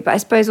recovery. But I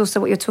suppose also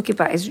what you're talking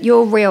about is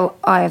your real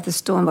eye of the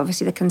storm.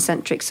 Obviously, the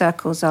concentric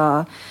circles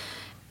are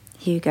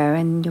Hugo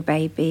and your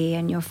baby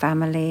and your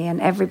family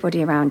and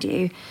everybody around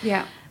you.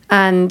 Yeah.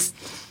 And,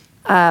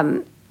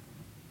 I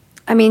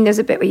mean, there's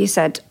a bit where you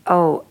said,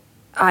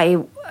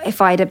 if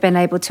I'd have been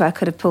able to, I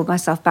could have pulled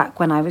myself back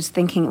when I was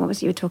thinking, what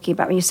was you were talking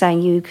about when you were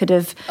saying you could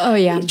have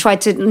tried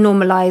to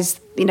normalise,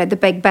 the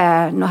big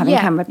bear not having a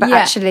camera. But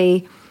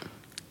actually,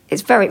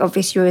 it's very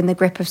obvious you're in the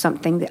grip of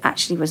something that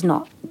actually was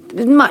not. It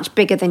was much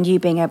bigger than you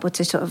being able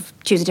to sort of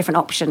choose a different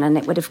option. And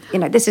it would have,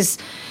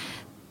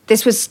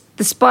 this was,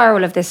 the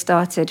spiral of this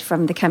started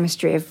from the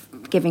chemistry of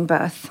giving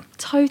birth.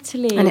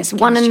 Totally. And it's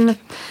but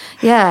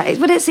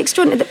it's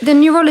extraordinary. The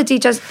neurology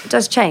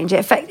does change.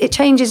 It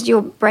changes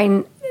your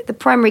brain. The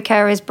primary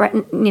care is,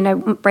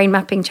 brain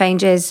mapping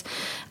changes.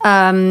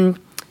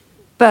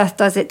 Birth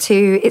does it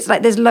too. It's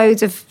like there's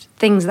loads of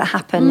things that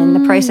happen in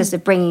the process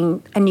of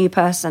bringing a new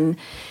person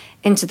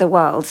into the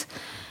world.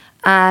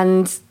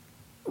 And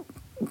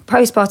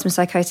postpartum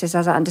psychosis,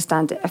 as I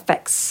understand it,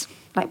 affects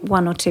like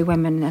 1 or 2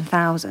 women in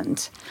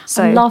 1,000.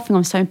 So I'm laughing.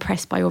 I'm so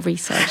impressed by your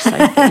research, Sophie.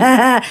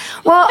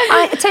 Well,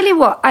 I tell you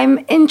what,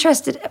 I'm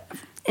interested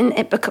in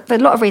it for a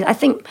lot of reasons. I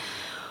think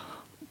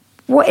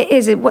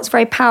what's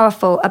very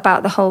powerful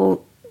about the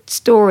whole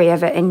story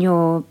of it in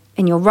your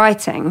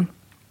writing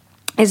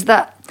is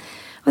that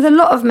with a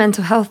lot of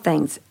mental health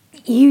things,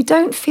 you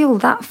don't feel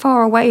that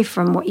far away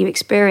from what you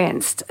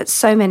experienced at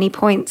so many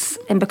points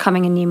in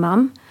becoming a new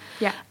mum.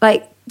 Yeah.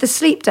 Like the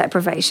sleep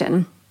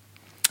deprivation,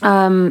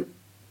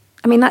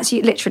 that's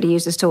literally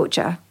used as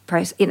torture,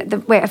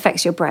 the way it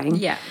affects your brain.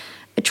 Yeah.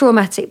 A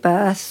traumatic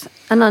birth,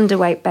 an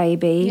underweight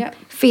baby,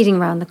 feeding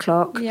around the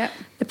clock,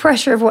 the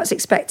pressure of what's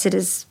expected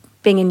as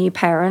being a new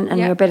parent and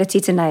your ability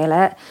to nail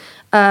it,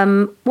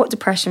 what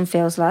depression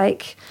feels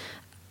like.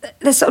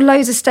 There's sort of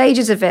loads of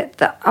stages of it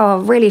that are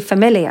really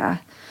familiar.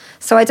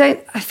 So I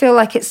feel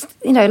like it's,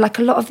 like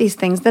a lot of these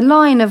things, the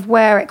line of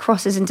where it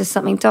crosses into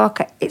something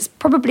darker, it's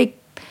probably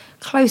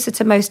closer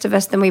to most of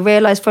us than we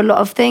realise for a lot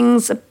of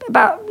things,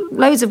 about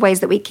loads of ways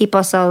that we keep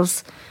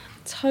ourselves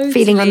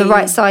feeling on the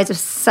right side of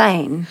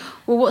sane.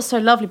 Well, what's so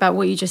lovely about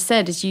what you just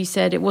said is you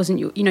said it wasn't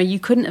you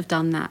couldn't have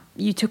done that.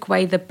 You took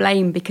away the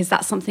blame, because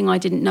that's something I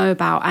didn't know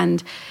about,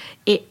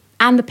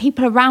 and the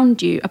people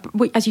around you,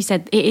 as you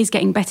said, it is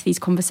getting better, these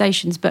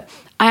conversations, but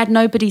I had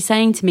nobody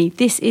saying to me,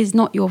 this is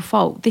not your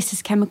fault, this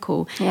is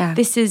chemical,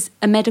 this is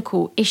a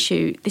medical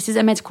issue, this is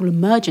a medical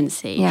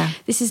emergency,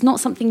 this is not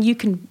something you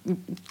can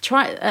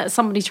try.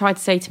 Somebody tried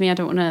to say to me, I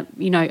don't want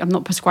to, I'm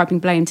not prescribing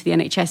blame to the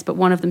NHS, but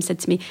one of them said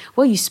to me,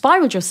 well, you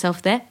spiraled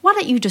yourself there, why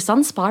don't you just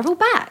unspiral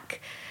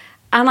back?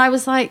 And I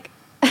was like,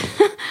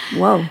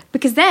 whoa.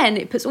 Because then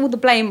it puts all the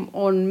blame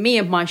on me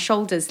and my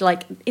shoulders.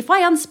 Like, if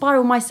I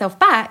unspiral myself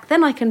back,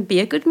 then I can be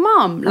a good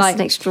mum. That's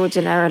an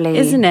extraordinarily...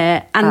 Isn't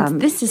it? And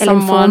this is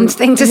someone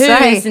thing to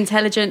say. Who is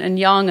intelligent and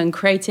young and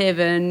creative.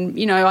 And,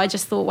 I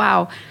just thought,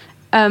 wow,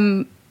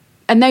 And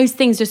those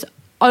things just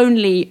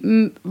only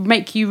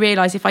make you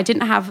realise, if I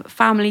didn't have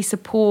family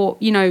support,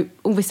 you know,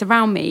 all this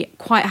around me,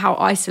 quite how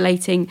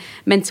isolating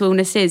mental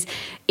illness is.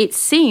 It's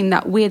seen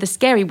that we're the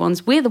scary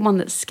ones. We're the one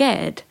that's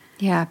scared.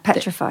 Yeah,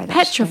 petrified.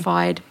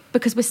 Petrified,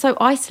 because we're so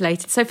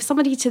isolated. So for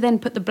somebody to then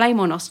put the blame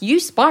on us, you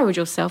spiraled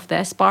yourself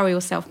there, spiral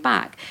yourself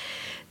back.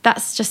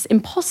 That's just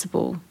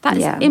impossible. That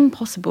is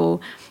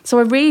impossible. So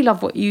I really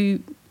love what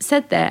you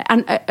said there.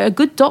 And a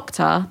good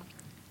doctor,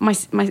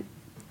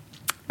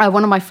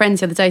 one of my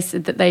friends the other day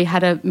said that they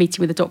had a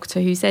meeting with a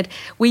doctor who said,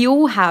 we're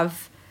all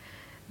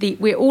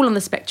on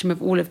the spectrum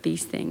of all of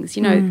these things.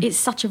 You know, it's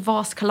such a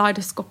vast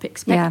kaleidoscopic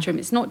spectrum.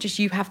 It's not just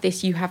you have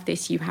this, you have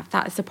this, you have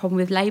that. It's the problem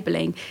with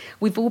labelling.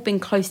 We've all been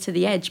close to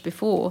the edge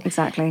before.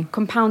 Exactly.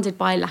 Compounded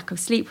by lack of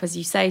sleep, as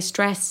you say,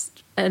 stress,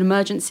 an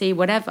emergency,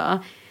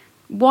 whatever.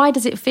 Why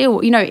does it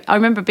feel, you know, I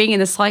remember being in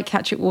the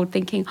psychiatric ward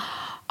thinking,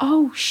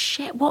 oh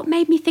shit, what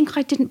made me think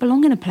I didn't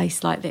belong in a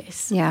place like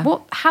this? Yeah.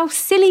 How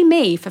silly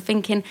me for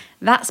thinking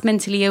that's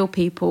mentally ill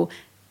people.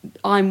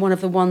 I'm one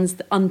of the ones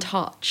that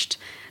untouched.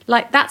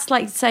 Like, that's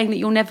like saying that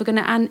you're never going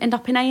to end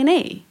up in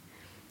A&E.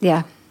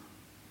 Yeah.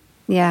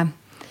 Yeah.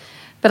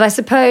 But I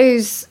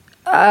suppose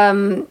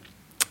you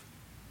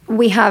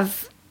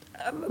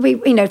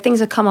know, things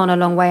have come on a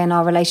long way in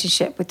our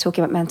relationship with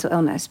talking about mental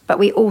illness, but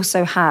we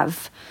also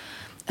have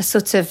a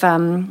sort of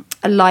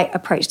a light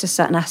approach to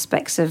certain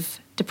aspects of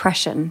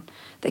depression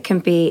that can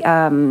be,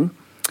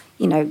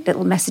 you know,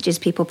 little messages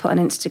people put on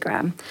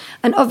Instagram.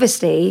 And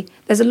obviously,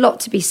 there's a lot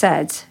to be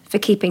said for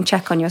keeping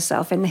check on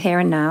yourself in the here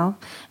and now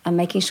and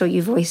making sure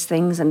you voice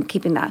things and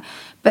keeping that.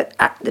 But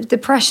the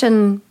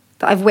depression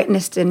that I've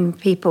witnessed in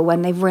people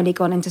when they've really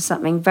gone into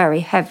something very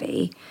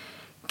heavy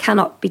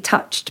cannot be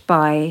touched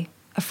by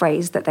a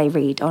phrase that they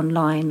read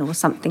online or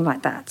something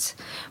like that.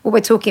 What we're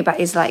talking about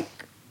is like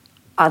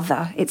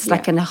other. It's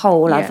like in a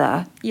whole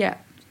other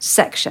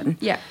section.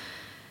 Yeah.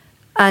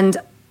 And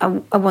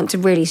I want to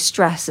really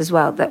stress as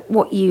well that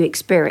what you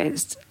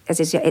experienced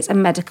it's a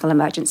medical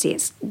emergency.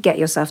 It's get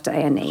yourself to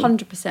A&E.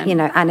 100%. You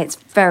know, and it's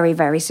very,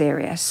 very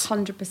serious.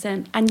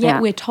 100%. And yet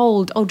we're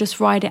told, oh, just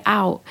ride it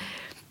out.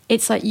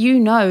 It's like, you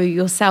know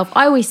yourself.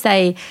 I always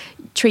say,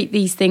 treat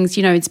these things,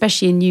 you know,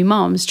 especially in new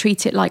mums,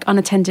 treat it like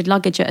unattended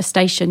luggage at a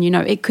station. You know,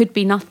 it could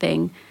be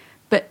nothing,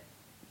 but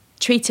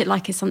treat it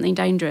like it's something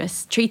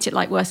dangerous. Treat it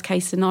like worst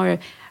case scenario.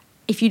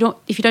 If you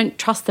don't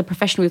trust the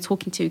professional you're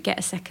talking to, get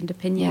a second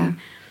opinion.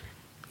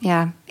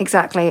 Yeah,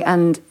 exactly.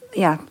 And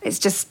yeah, it's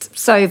just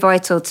so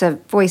vital to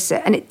voice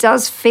it. And it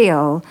does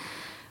feel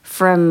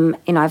from,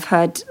 you know, I've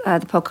heard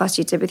the podcast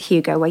you did with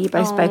Hugo where you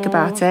both spoke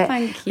about it,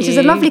 which is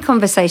a lovely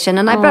conversation.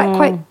 And I bet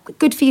quite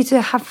good for you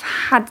to have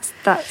had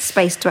that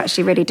space to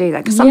actually really do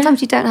that. Because sometimes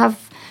you don't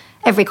have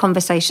every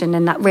conversation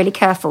in that really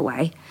careful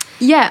way.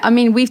 Yeah, I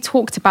mean, we've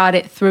talked about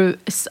it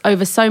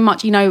over so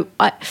much. You know,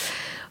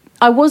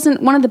 I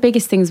wasn't, one of the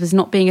biggest things was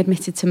not being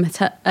admitted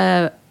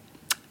to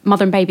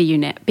mother and baby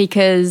unit,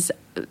 because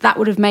that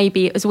would have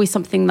maybe, it was always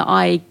something that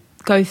I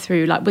go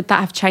through. Like, would that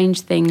have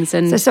changed things?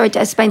 And so, sorry,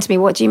 explain to me,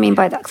 what do you mean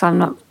by that? Because I'm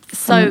not...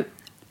 So,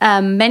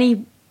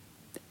 many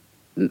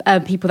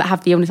people that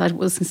have the illness, I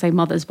was going to say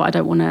mothers, but I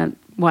don't want to,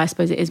 well, I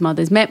suppose it is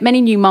mothers.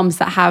 Many new mums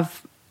that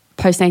have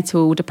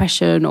postnatal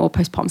depression or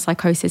postpartum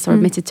psychosis are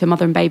admitted to a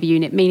mother and baby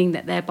unit, meaning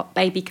that their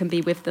baby can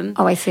be with them.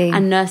 Oh, I see.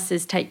 And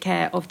nurses take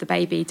care of the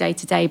baby day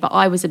to day. But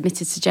I was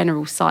admitted to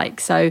general psych.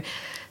 So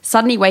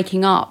suddenly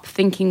waking up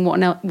thinking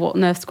what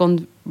on earth's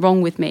gone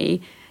wrong with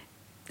me,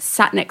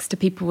 sat next to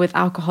people with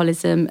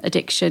alcoholism,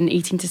 addiction,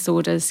 eating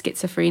disorders,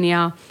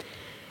 schizophrenia.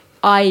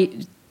 I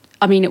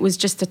mean, it was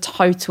just a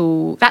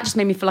total... That just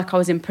made me feel like I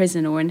was in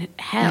prison or in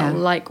hell. Yeah.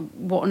 Like,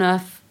 what on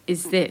earth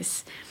is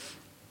this?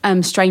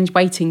 Strange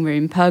waiting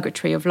room,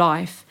 purgatory of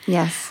life.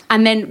 Yes.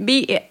 And then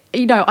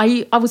you know,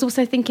 I was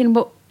also thinking,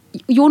 well,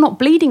 you're not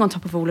bleeding on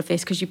top of all of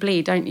this, because you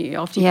bleed, don't you,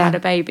 after you've had a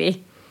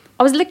baby?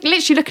 I was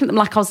literally looking at them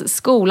like I was at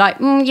school, like,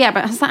 yeah,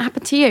 but has that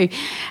happened to you?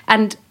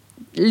 And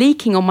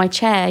leaking on my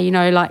chair, you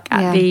know, like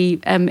at the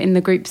in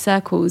the group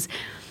circles.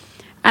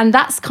 And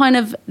that's kind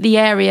of the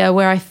area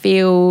where I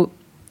feel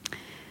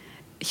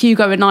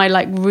Hugo and I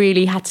like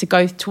really had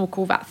to talk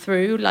all that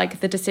through,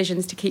 like the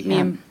decisions to keep me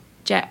and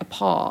Jet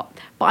apart.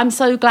 But I'm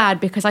so glad,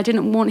 because I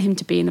didn't want him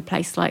to be in a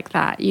place like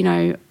that. You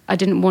know, I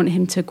didn't want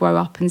him to grow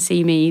up and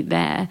see me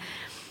there.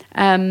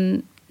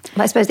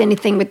 But I suppose the only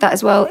thing with that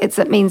as well,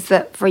 that means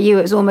that for you,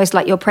 it was almost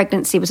like your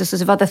pregnancy was a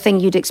sort of other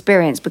thing you'd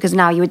experienced, because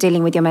now you were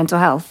dealing with your mental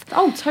health.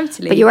 Oh,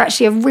 totally. But you were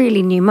actually a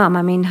really new mum.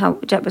 I mean,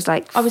 Jet was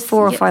like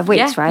 4 or 5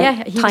 weeks, right?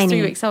 Yeah, he was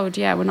 3 weeks old,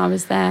 when I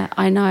was there.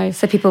 I know.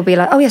 So people will be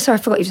like, oh, yeah, sorry,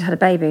 I forgot you just had a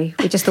baby.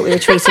 We just thought we were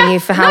treating you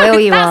for how ill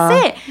you are.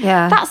 That's it.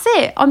 Yeah. That's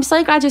it. I'm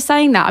so glad you're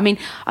saying that. I mean,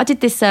 I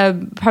did this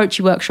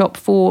poetry workshop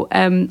for,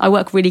 I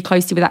work really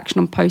closely with Action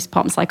on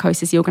Postpartum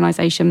Psychosis, the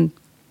organisation.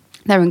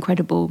 They're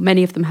incredible.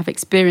 Many of them have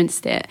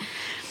experienced it.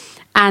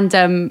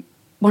 And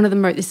one of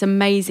them wrote this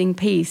amazing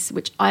piece,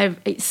 which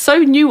it's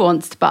so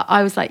nuanced, but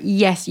I was like,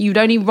 yes, you'd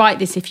only write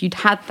this if you'd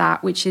had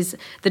that, which is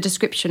the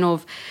description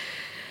of,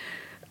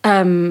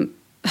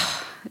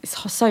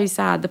 it's so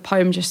sad, the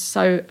poem just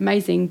so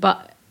amazing,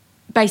 but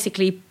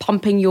basically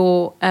pumping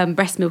your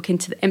breast milk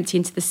empty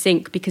into the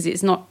sink because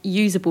it's not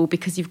usable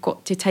because you've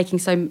got to taking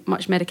so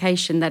much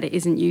medication that it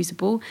isn't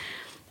usable,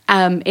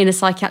 in a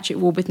psychiatric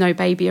ward with no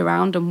baby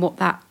around, and what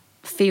that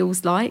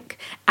feels like.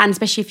 And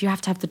especially if you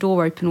have to have the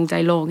door open all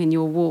day long in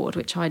your ward,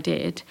 which I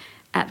did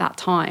at that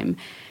time,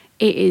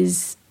 it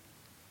is,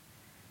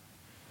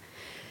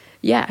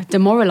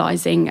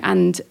 demoralising.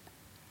 And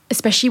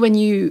especially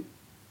when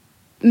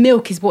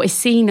milk is what is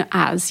seen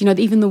as,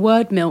 even the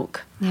word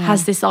milk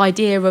has this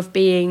idea of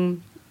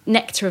being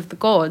nectar of the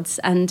gods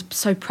and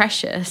so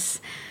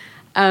precious.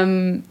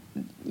 You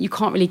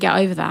can't really get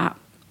over that.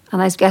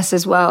 And I guess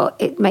as well,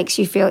 it makes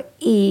you feel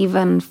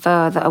even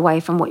further away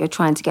from what you're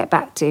trying to get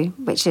back to,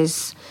 which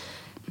is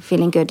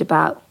feeling good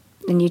about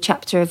the new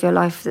chapter of your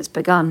life that's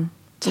begun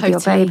with your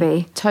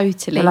baby.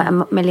 Totally. You're like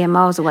a million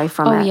miles away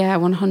from it. Oh, yeah,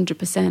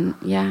 100%,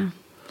 yeah.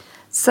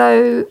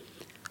 So,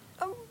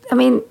 I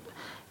mean,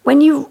 when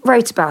you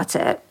wrote about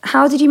it,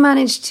 how did you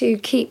manage to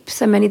keep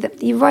so many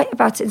that you write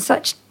about it in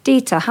such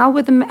detail? How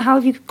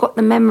have you got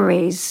the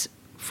memories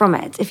from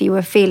it if you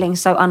were feeling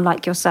so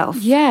unlike yourself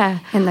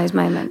in those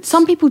moments?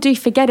 Some people do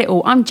forget it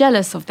all. I'm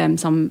jealous of them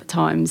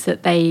sometimes,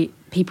 that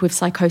people with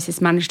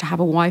psychosis manage to have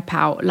a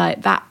wipeout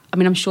like that. I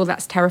mean, I'm sure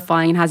that's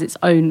terrifying and has its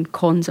own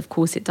cons, of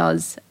course it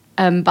does.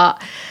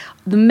 But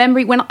the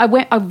memory, when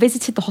I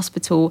visited the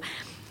hospital,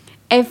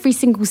 every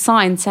single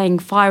sign saying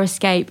fire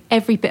escape,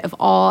 every bit of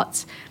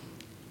art,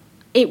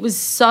 it was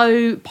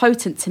so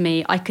potent to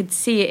me. I could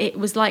see it. It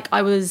was like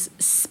I was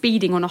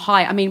speeding on a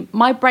high. I mean,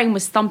 my brain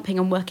was thumping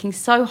and working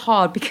so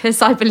hard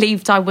because I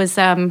believed I was...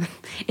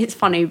 it's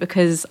funny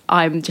because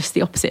I'm just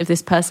the opposite of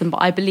this person,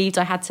 but I believed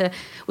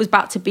was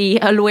about to be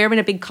a lawyer in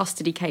a big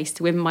custody case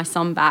to win my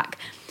son back.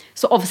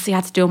 So obviously I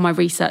had to do all my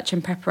research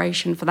and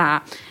preparation for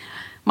that.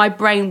 My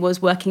brain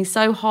was working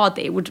so hard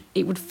that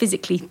it would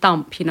physically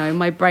thump,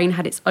 My brain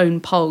had its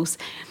own pulse.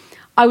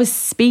 I was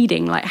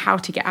speeding, like, how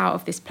to get out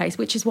of this place,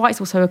 which is why it's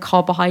also a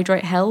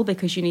carbohydrate hell,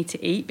 because you need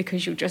to eat,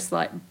 because you're just,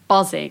 like,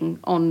 buzzing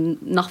on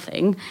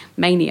nothing,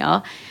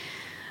 mania.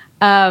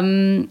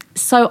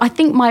 So I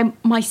think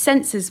my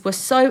senses were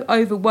so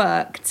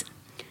overworked.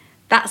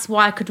 That's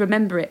why I could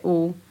remember it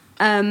all.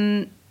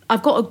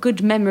 I've got a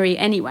good memory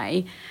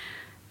anyway,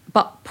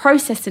 but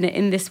processing it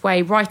in this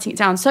way, writing it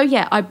down. So,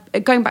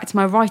 going back to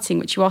my writing,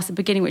 which you asked at the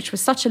beginning, which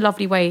was such a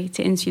lovely way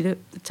to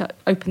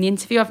open the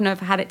interview. I've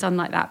never had it done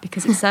like that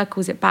because it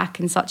circles it back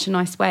in such a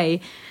nice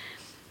way.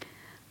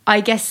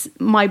 I guess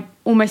the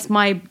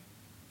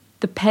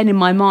pen in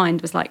my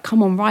mind was like,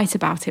 come on, write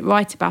about it.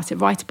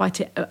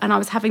 And I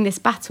was having this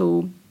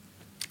battle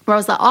where I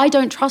was like, I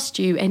don't trust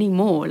you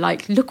anymore.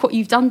 Like, look what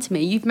you've done to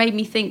me. You've made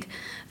me think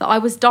that I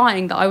was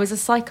dying, that I was a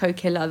psycho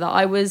killer, that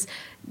I was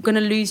going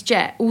to lose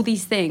Jet, all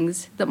these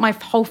things, that my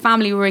whole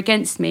family were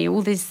against me,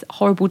 all these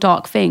horrible,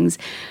 dark things.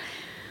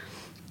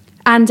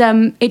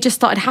 And it just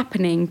started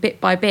happening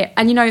bit by bit.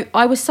 And,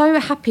 I was so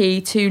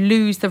happy to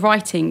lose the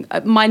writing.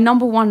 My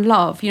number one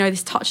love,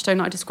 this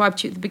touchstone I described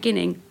to you at the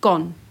beginning,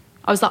 gone.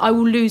 I was like, I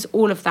will lose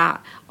all of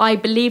that. I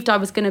believed I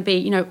was going to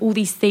be, all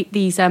these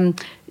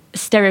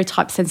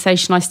stereotypes,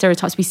 sensationalised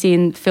stereotypes we see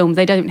in film,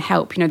 they don't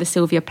help, the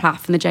Sylvia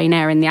Plath and the Jane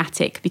Eyre in the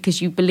attic,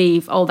 because you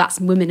believe, that's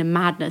women and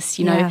madness,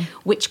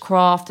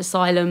 witchcraft,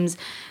 asylums,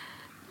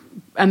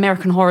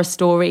 American Horror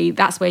Story,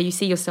 that's where you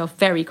see yourself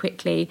very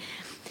quickly.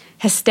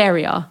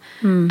 Hysteria.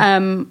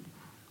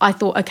 I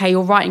thought, okay,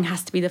 your writing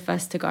has to be the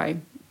first to go.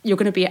 You're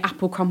going to be an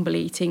apple crumble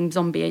eating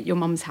zombie at your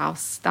mum's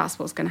house. That's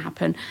what's going to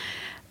happen.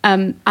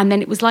 And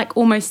then it was like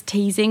almost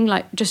teasing,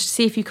 like just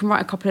see if you can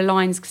write a couple of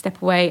lines,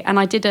 step away. And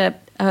I did a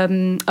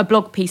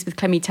blog piece with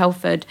Clemmy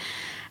Telford,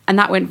 and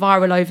that went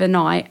viral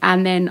overnight.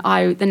 And then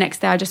the next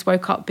day I just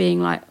woke up being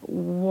like,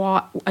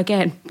 what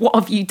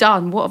have you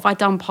done? What have I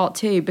done part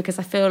 2? Because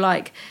I feel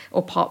like,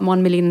 or part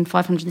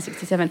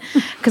 1,567,000,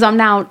 because I'm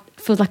now,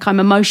 feels like I'm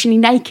emotionally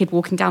naked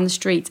walking down the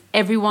streets.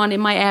 Everyone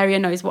in my area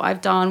knows what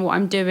I've done, what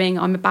I'm doing.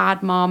 I'm a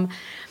bad mum.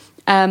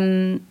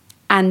 And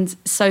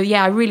so,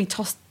 I really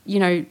tossed,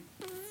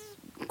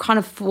 kind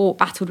of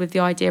battled with the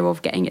idea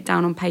of getting it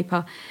down on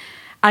paper.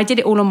 I did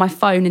it all on my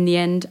phone in the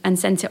end and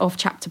sent it off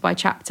chapter by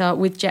chapter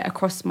with Jet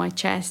across my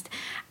chest.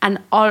 And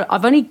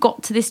I've only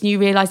got to this new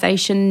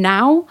realisation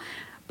now,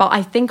 but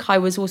I think I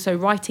was also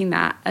writing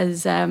that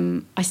as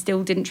I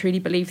still didn't truly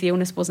believe the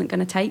illness wasn't going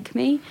to take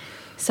me.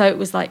 So it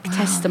was like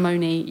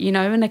testimony,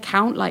 an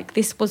account, like,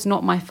 this was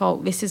not my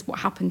fault. This is what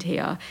happened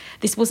here.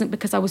 This wasn't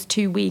because I was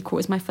too weak or it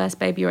was my first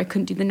baby or I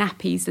couldn't do the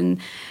nappies and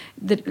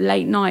the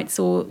late nights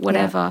or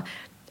whatever. Yeah.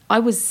 I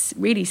was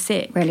really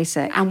sick.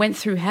 And went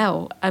through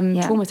hell,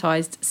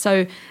 traumatised.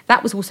 So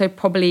that was also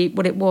probably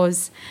what it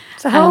was.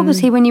 So how old was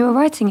he when you were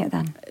writing it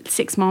then?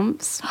 6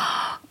 months.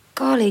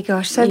 Golly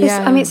gosh. So this,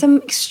 it's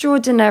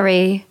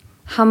extraordinary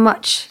how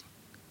much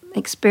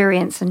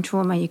experience and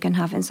trauma you can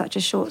have in such a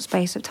short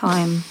space of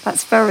time.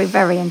 That's very,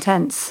 very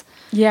intense.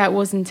 Yeah, it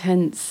was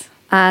intense.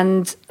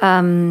 And...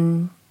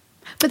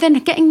 but then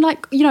getting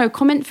a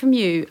comment from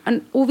you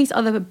and all these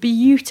other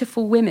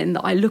beautiful women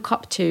that I look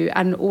up to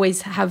and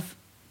always have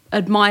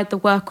admired the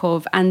work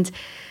of, and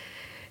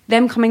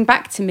them coming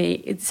back to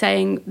me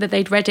saying that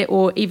they'd read it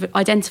or even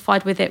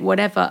identified with it,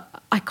 whatever,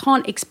 I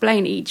can't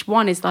explain. Each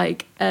one is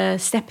like a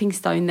stepping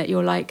stone that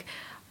you're like,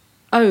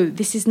 oh,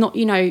 this is not,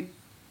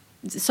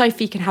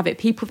 Sophie can have it.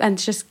 People and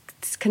just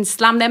can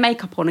slam their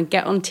makeup on and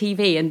get on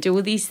TV and do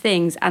all these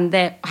things and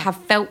they have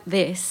felt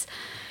this.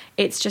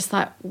 It's just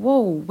like,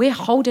 whoa, we're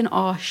holding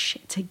our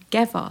shit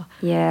together.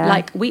 Yeah.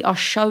 Like we are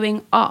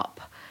showing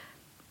up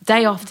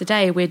day after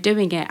day, we're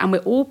doing it and we're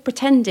all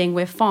pretending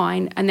we're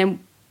fine. And then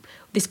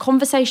this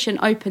conversation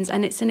opens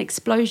and it's an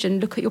explosion.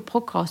 Look at your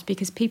podcast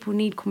because people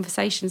need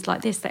conversations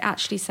like this. They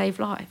actually save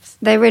lives.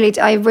 I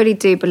really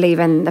do believe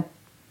in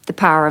the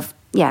power of,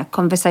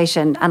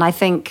 conversation. And I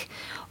think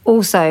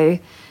also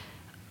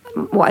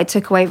what I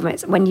took away from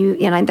it, when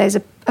there's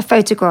a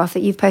photograph that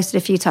you've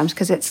posted a few times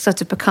because it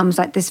sort of becomes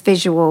like this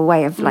visual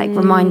way of like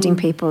reminding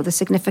people the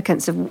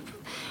significance of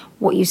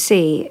what you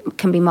see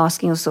can be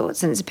masking all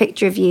sorts. And it's a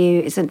picture of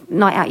you. It's a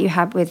night out you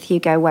had with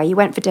Hugo where you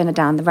went for dinner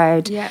down the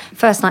road. Yeah.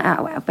 First night out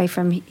away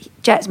from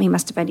Jets. He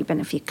must have only been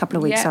a couple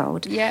of weeks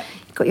old. Yeah.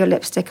 You've got your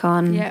lipstick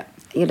on. Yeah.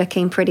 You're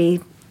looking pretty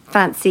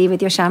fancy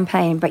with your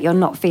champagne, but you're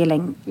not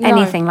feeling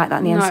anything like that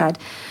on the inside.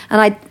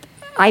 And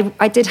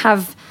I did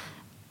have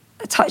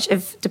a touch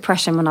of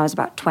depression when I was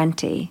about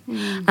 20.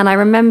 And I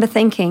remember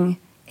thinking,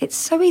 it's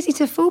so easy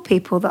to fool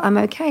people that I'm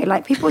okay.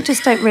 Like, people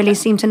just don't really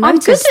seem to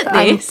notice I'm good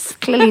at this. I'm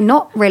clearly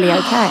not really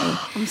okay.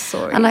 I'm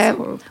sorry, and it's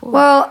horrible.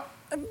 Well,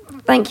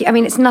 thank you. I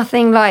mean, it's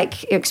nothing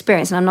like your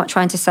experience, and I'm not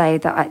trying to say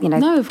that,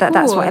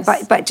 that's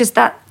what, but just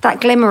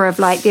that glimmer of,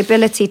 like, the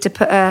ability to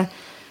put a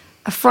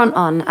front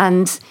on,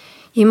 and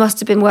you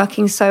must have been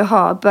working so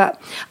hard. But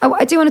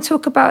I do want to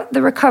talk about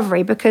the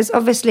recovery, because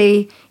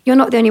obviously you're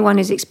not the only one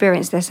who's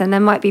experienced this, and there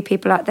might be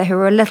people out there who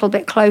are a little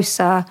bit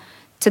closer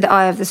to the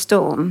eye of the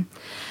storm.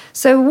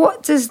 So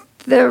what does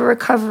the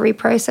recovery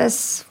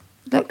process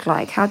look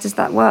like? How does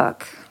that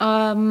work?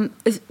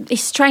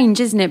 It's strange,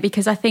 isn't it?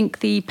 Because I think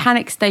the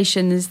panic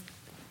stations,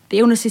 the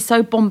illness is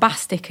so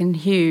bombastic and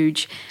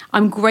huge.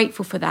 I'm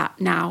grateful for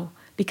that now,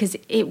 because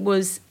it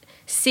was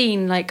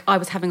seen like I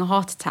was having a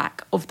heart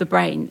attack of the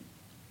brain.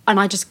 And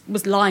I just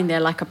was lying there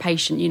like a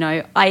patient,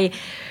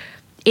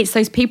 It's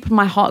those people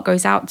my heart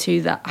goes out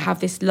to that have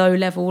this low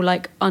level,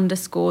 like,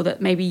 underscore that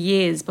maybe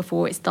years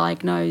before it's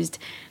diagnosed.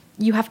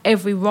 You have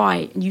every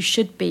right, and you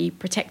should be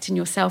protecting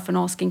yourself and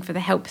asking for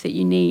the help that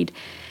you need.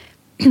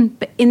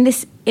 But in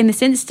this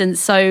instance,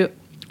 so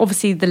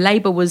obviously the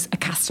labour was a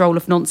casserole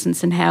of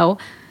nonsense and hell.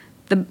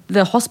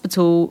 The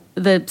hospital,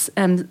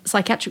 the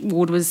psychiatric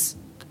ward was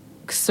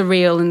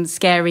surreal and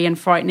scary and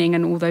frightening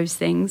and all those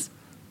things.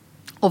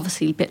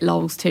 Obviously a bit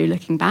lols too,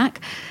 looking back.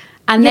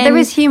 And then there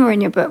is humour in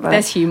your book, right?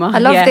 There's humour. I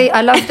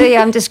love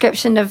the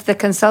description of the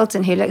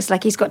consultant who looks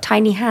like he's got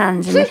tiny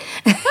hands, and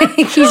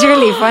he's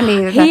really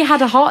funny. He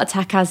had a heart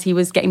attack as he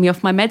was getting me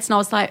off my meds, and I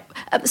was like,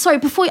 sorry,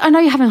 I know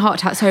you're having a heart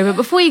attack, sorry, but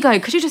before you go,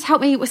 could you just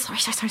help me?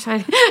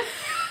 Sorry.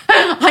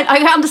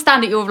 I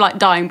understand that you're, like,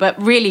 dying,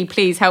 but really,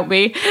 please help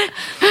me.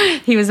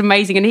 He was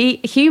amazing. And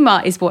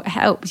humour is what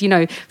helps,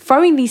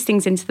 throwing these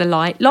things into the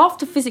light.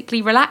 Laughter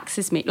physically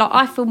relaxes me. Like,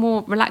 I feel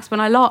more relaxed when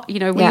I laugh, we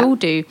all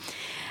do.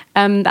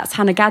 That's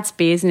Hannah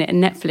Gadsby, isn't it,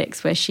 in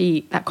Netflix, where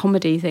that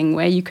comedy thing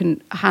where you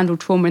can handle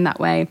trauma in that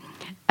way.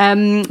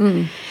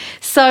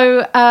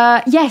 So,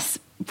 yes,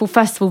 well,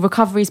 first of all,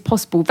 recovery is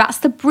possible. That's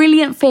the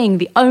brilliant thing.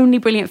 The only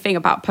brilliant thing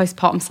about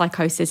postpartum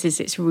psychosis is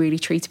it's really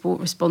treatable.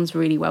 It responds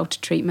really well to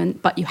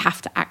treatment, but you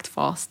have to act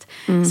fast.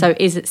 So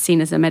is it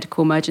seen as a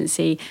medical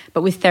emergency?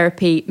 But with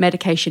therapy,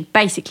 medication,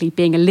 basically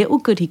being a little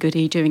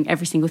goody-goody, doing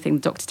every single thing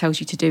the doctor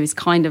tells you to do is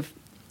kind of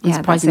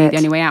unsurprisingly the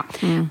only way out.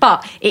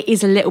 But it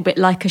is a little bit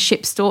like a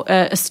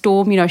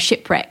storm, a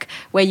shipwreck,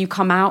 where you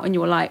come out and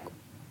you're like,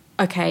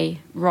 okay,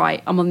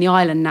 right, I'm on the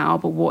island now,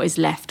 but what is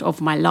left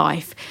of my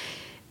life?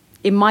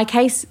 In my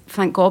case,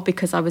 thank God,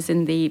 because I was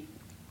in the...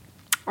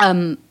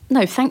 no,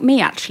 thank me,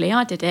 actually,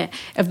 I did it.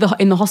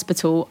 In the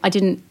hospital, I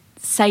didn't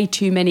say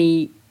too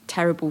many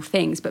terrible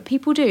things, but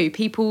people do.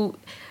 People,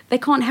 they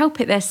can't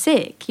help it, they're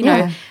sick,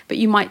 but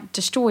you might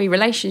destroy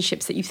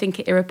relationships that you think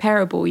are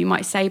irreparable. You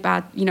might say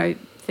bad,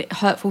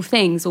 hurtful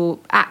things or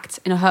act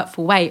in a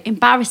hurtful way,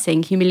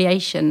 embarrassing,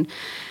 humiliation.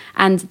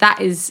 And that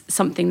is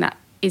something that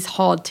is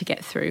hard to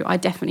get through. I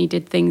definitely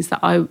did things that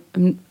I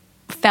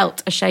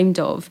felt ashamed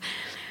of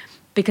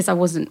because I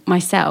wasn't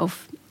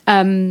myself.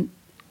 But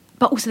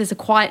also there's a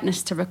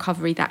quietness to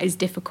recovery that is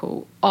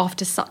difficult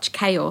after such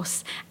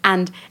chaos.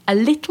 And a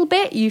little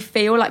bit you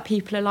feel like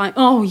people are like,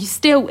 oh, you're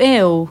still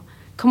ill.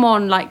 Come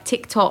on, like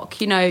TikTok,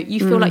 you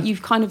feel like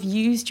you've kind of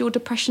used your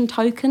depression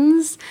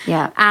tokens.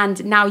 Yeah.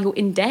 And now you're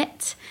in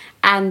debt.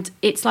 And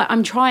it's like,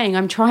 I'm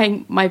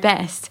trying my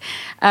best.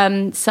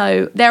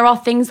 So there are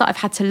things that I've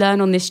had to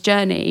learn on this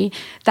journey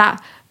that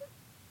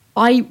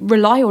I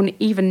rely on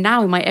even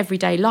now in my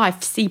everyday life.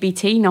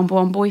 CBT, number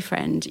one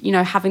boyfriend,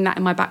 having that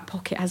in my back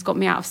pocket has got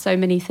me out of so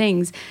many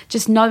things.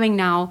 Just knowing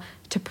now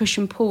to push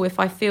and pull. If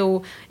I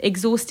feel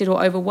exhausted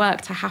or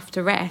overworked, I have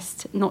to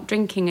rest. Not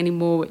drinking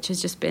anymore, which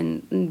has just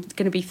been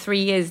going to be 3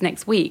 years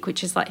next week,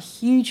 which is like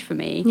huge for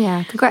me.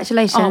 Yeah,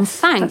 congratulations. Oh,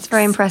 thanks. That's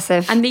very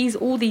impressive. And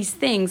all these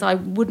things I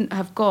wouldn't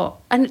have got.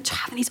 And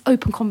having these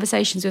open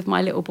conversations with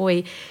my little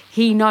boy,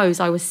 he knows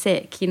I was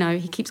sick. You know,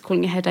 he keeps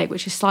calling it a headache,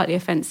 which is slightly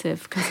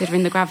offensive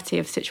considering the gravity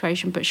of the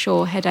situation. But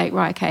sure, headache,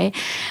 right, okay.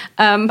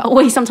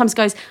 Or he sometimes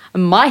goes,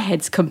 my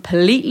head's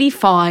completely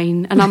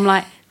fine. And I'm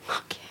like,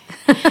 okay.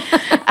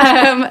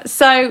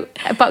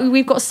 But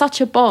we've got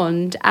such a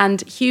bond,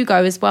 and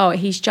Hugo as well.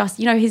 He's just,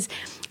 you know, his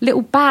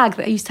little bag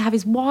that I used to have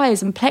his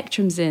wires and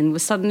plectrums in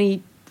was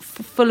suddenly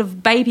full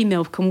of baby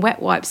milk and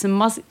wet wipes and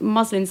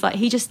muslins. Like,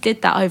 he just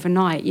did that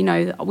overnight. You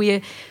know, we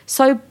are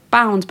so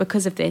bound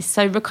because of this.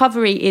 So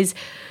recovery is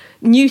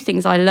new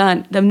things I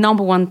learned. The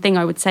number one thing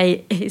I would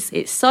say is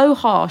it's so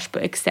harsh,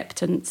 but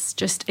acceptance.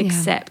 Just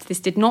accept. This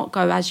did not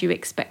go as you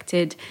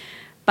expected.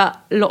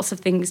 But lots of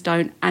things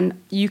don't. And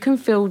you can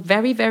feel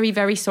very, very,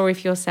 very sorry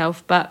for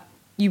yourself, but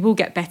you will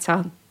get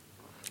better.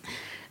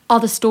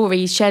 Other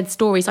stories, shared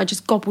stories. I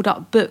just gobbled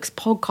up books,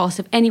 podcasts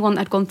of anyone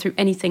that had gone through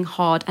anything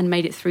hard and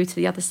made it through to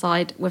the other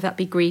side, whether that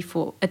be grief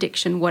or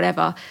addiction,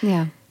 whatever.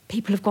 Yeah.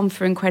 People have gone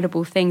through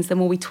incredible things. The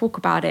more we talk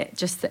about it,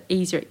 just the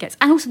easier it gets.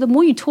 And also the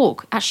more you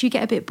talk, actually you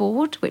get a bit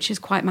bored, which is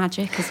quite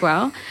magic as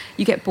well.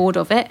 You get bored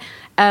of it.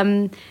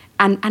 And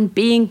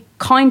being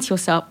kind to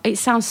yourself. It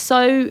sounds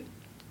so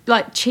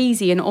like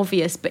cheesy and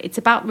obvious, but it's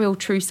about real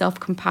true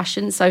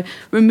self-compassion. So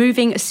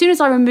as soon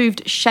as I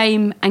removed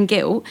shame and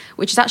guilt,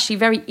 which is actually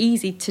very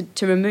easy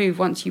to remove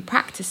once you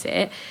practice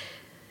it,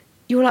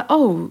 you're like,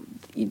 oh,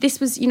 this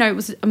was, you know, it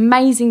was an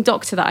amazing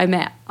doctor that I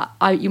met.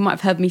 You might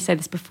have heard me say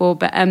this before,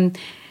 but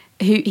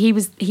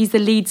he's the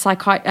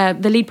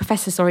lead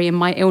professor in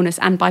my illness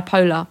and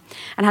bipolar,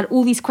 and had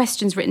all these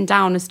questions written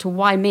down as to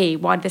why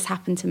did this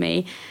happen to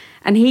me?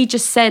 And he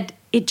just said,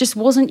 it just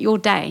wasn't your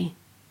day.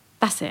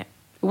 That's it.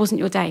 It wasn't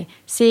your day.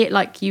 See it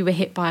like you were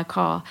hit by a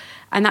car.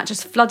 And that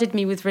just flooded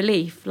me with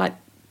relief. Like,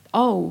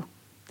 oh,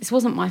 this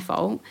wasn't my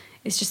fault.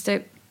 It's just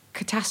a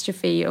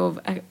catastrophe of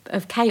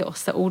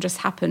chaos that all just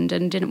happened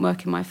and didn't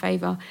work in my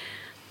favour.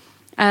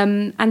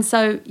 And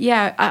so,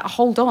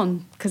 hold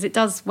on, because it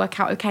does work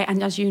out okay.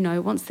 And as you know,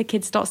 once the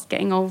kid starts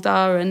getting older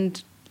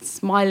and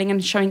smiling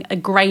and showing a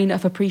grain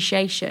of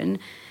appreciation,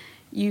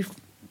 you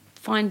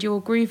find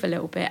your groove a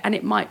little bit. And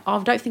I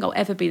don't think I'll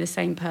ever be the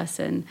same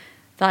person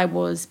that I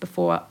was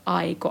before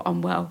I got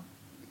unwell.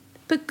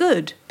 But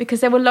good,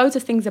 because there were loads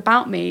of things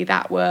about me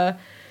that were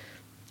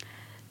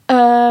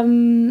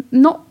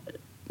not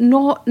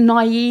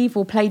naive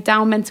or played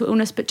down mental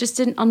illness, but just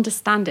didn't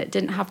understand it,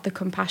 didn't have the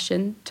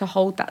compassion to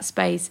hold that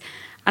space.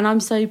 And I'm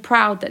so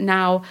proud that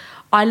now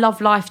I love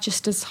life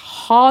just as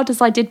hard as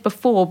I did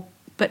before,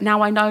 but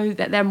now I know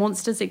that their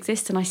monsters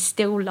exist and I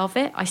still love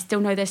it. I still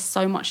know there's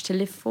so much to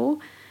live for.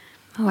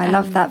 Oh, I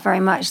love that very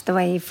much, the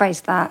way you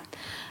phrased that.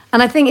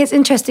 And I think it's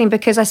interesting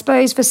because I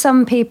suppose for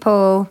some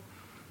people,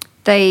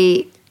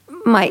 they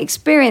might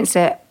experience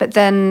it, but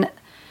then,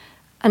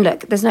 and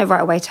look, there's no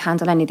right way to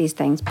handle any of these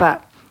things,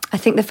 but I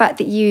think the fact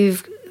that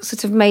you've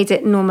sort of made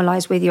it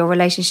normalised with your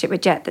relationship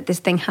with Jet, that this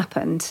thing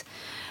happened.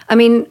 I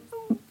mean,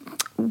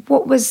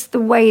 what was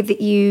the way that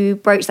you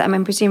broached that? I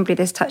mean, presumably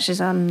this touches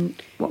on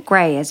what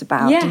Grey is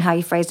about and how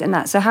you phrased it in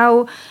that. So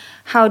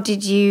how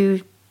did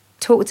you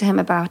talk to him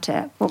about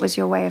it? What was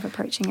your way of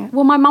approaching it?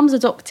 Well, my mum's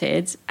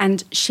adopted,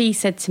 and she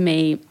said to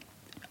me,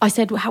 I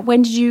said,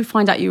 when did you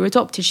find out you were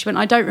adopted? She went,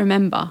 I don't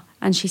remember.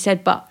 And she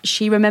said, but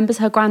she remembers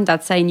her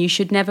granddad saying you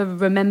should never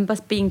remember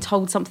being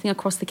told something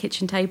across the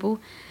kitchen table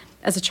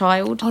as a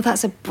child. Oh,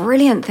 that's a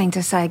brilliant thing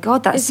to say.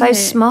 God, that's so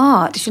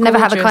smart. You should never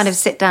have a kind of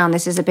sit down,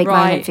 this is a big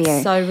moment for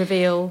you. So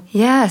reveal.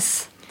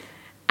 Yes.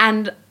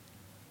 And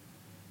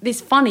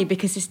it's funny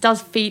because this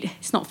does feed,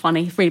 it's not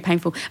funny, it's really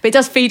painful, but it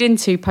does feed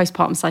into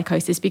postpartum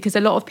psychosis, because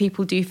a lot of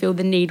people do feel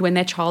the need when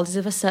their child is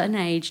of a certain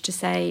age to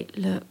say,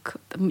 look,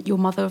 your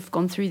mother have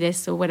gone through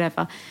this or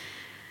whatever.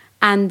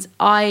 And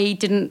I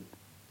didn't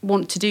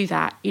want to do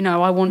that. You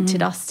know, I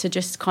wanted us to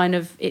just kind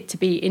of, it to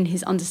be in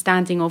his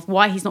understanding of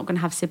why he's not going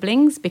to have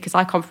siblings, because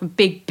I come from a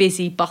big,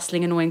 busy,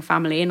 bustling, annoying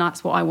family, and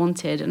that's what I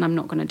wanted, and I'm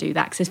not going to do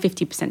that because there's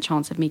 50%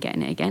 chance of me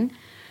getting it again.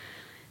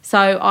 So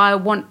I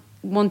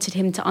wanted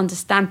him to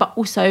understand, but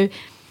also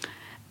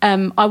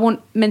I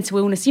want mental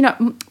illness. You know,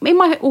 in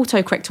my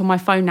autocorrect on my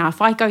phone now,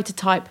 if I go to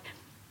type,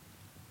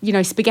 you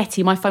know,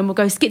 spaghetti, my phone will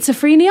go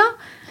schizophrenia.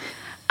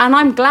 And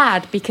I'm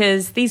glad,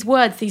 because these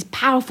words, these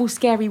powerful,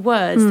 scary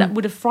words that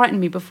would have frightened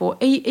me before.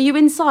 Are you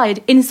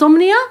inside?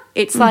 Insomnia?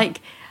 It's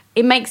like,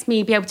 it makes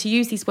me be able to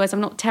use these words.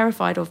 I'm not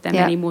terrified of them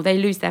anymore. They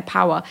lose their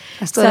power.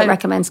 I still don't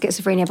recommend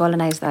schizophrenia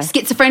bolognese, though.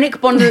 Schizophrenic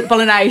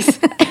bolognese.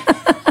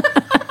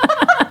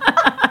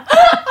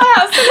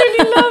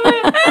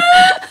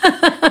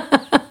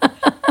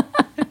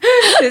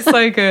 It's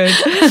so good.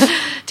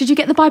 Did you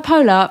get the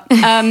bipolar?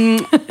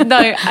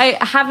 No,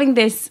 having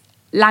this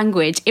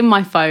language in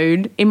my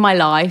phone, in my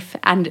life,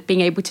 and being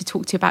able to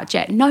talk to you about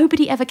Jet.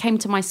 Nobody ever came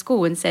to my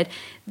school and said,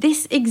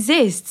 this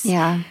exists.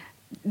 Yeah.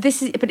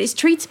 but it's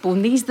treatable,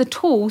 and these are the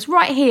tools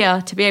right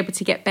here to be able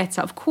to get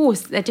better. Of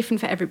course, they're different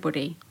for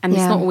everybody, and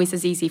it's not always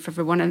as easy for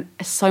everyone, and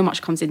so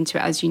much comes into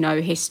it, as you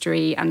know,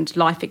 history and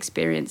life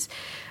experience,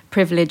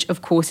 privilege.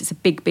 Of course, it's a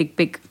big, big,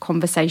 big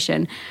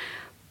conversation.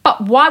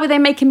 But why were they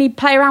making me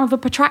play around with a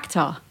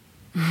protractor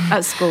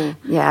at school?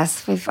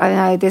 Yes, I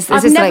know this.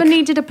 I've never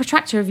needed a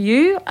protractor. Have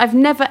you? I've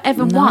never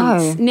ever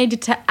once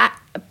needed to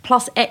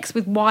plus X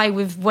with Y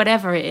with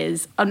whatever it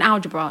is on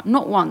algebra.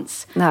 Not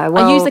once. No,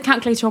 well, I use the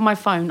calculator on my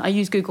phone. I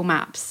use Google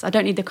Maps. I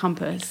don't need the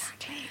compass.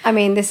 I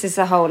mean, this is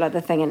a whole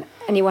other thing, and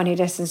anyone who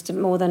listens to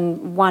more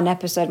than one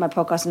episode of my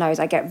podcast knows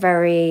I get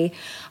very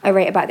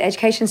irate about the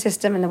education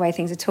system and the way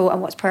things are taught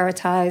and what's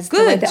prioritised.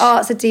 Good. The way the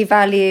arts are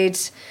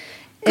devalued.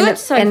 Good,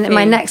 Sophie. In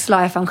my next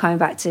life, I'm coming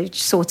back to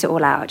sort it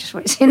all out. I just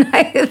want you to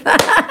know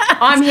that.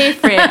 I'm here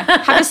for it.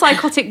 Have a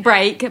psychotic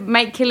break,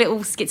 make your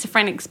little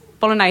schizophrenic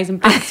bolognese and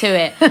back to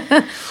it.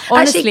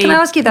 Honestly, actually, can I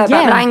ask you though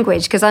about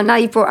language? Because I know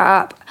you brought it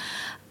up.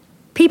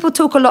 People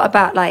talk a lot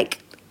about like,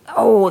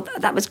 oh,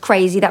 that was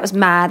crazy, that was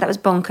mad, that was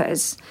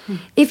bonkers.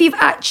 If you've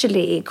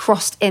actually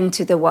crossed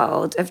into the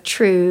world of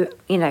true,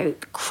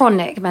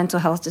 chronic mental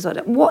health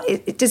disorder,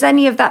 does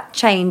any of that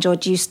change, or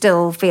do you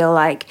still feel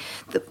like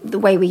the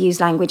way we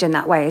use language in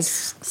that way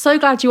is... So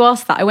glad you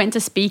asked that. I went to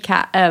speak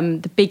at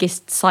the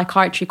biggest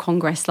psychiatry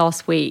congress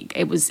last week.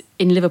 It was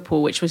in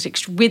Liverpool, which was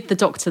with the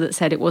doctor that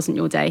said it wasn't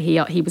your day.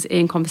 He was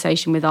in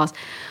conversation with us.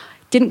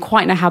 Didn't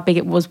quite know how big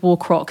it was, wore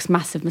Crocs,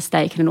 massive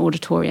mistake, in an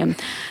auditorium,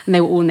 and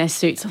they were all in their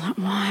suits. I'm like,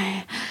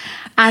 why?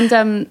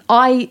 And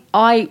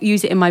I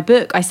use it in my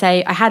book. I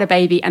say, I had a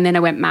baby and then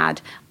I went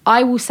mad.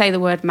 I will say the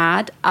word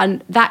mad,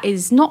 and that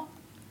is not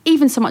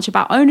even so much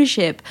about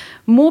ownership,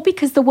 more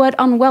because the word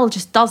unwell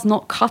just does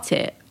not cut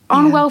it. Yeah.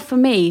 Unwell for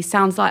me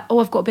sounds like,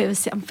 oh,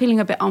 I'm feeling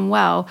a bit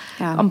unwell,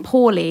 I'm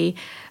poorly,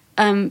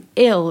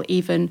 ill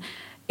even.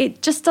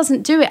 It just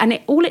doesn't do it.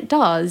 And all it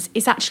does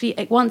is actually,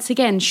 once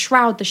again,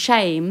 shroud the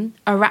shame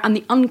around and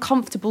the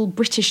uncomfortable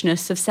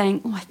Britishness of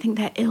saying, oh, I think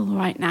they're ill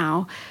right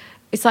now.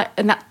 It's like,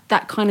 and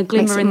that kind of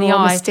glimmer in the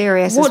eye.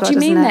 Mysterious. What do you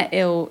mean they're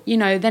ill?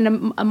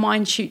 Then a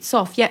mind shoots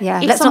off. Yeah.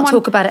 Let's not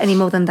talk about it any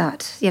more than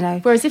that.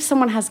 Whereas if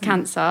someone has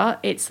cancer,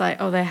 it's like,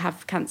 oh, they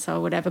have cancer or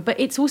whatever. But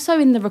it's also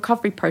in the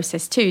recovery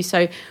process too.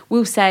 So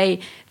we'll say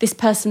this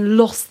person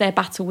lost their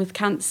battle with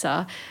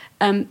cancer.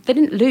 They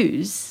didn't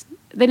lose.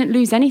 They didn't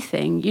lose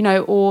anything,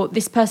 or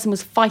this person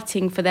was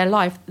fighting for their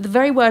life. The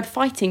very word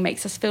fighting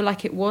makes us feel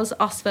like it was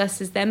us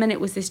versus them, and it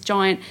was this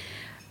giant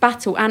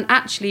battle. And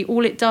actually,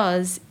 all it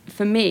does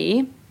for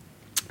me,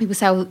 people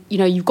say, oh,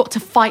 you've got to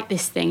fight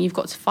this thing, you've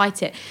got to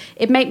fight it.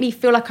 It made me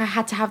feel like I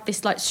had to have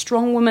this like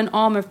strong woman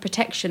armour of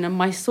protection and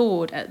my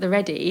sword at the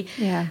ready.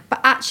 Yeah.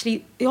 But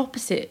actually, the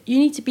opposite. You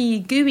need to be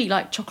gooey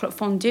like chocolate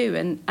fondue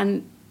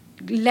and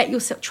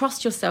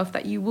trust yourself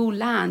that you will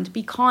land.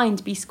 Be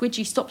kind, be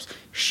squidgy. Stop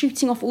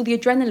shooting off all the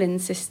adrenaline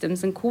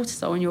systems and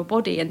cortisol in your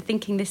body and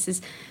thinking this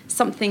is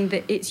something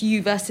that it's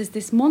you versus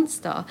this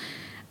monster.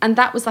 And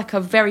that was like a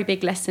very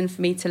big lesson for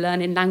me to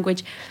learn in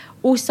language.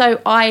 Also,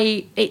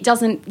 it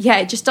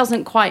just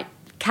doesn't quite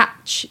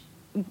catch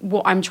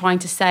what I'm trying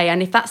to say.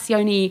 And if that's the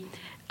only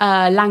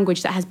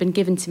language that has been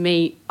given to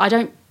me, I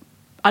don't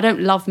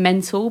love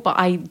mental, but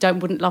I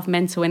wouldn't love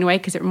mental anyway,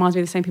 because it reminds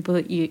me of the same people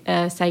that you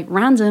say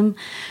random.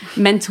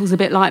 Mental's a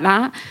bit like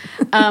that.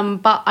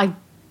 But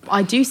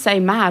I do say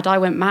mad. I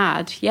went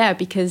mad,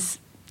 because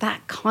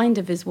that kind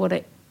of is what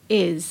it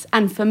is.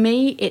 And for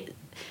me, it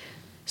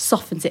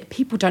softens it.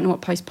 People don't know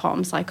what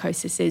postpartum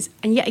psychosis is.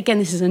 And yet again,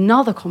 this is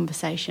another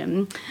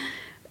conversation.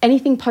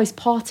 Anything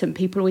postpartum,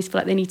 people always feel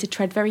like they need to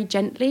tread very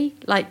gently.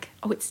 Like,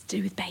 oh, it's to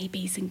do with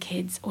babies and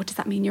kids. Or does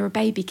that mean you're a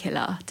baby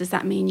killer? Does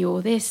that mean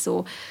you're this?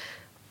 Or...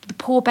 the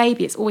poor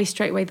baby, it's always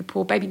straight away the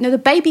poor baby. No, the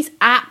baby's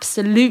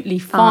absolutely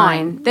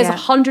fine. There's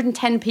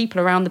 110 people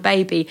around the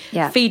baby,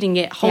 feeding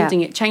it,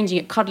 holding it, changing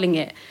it, cuddling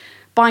it,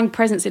 buying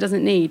presents it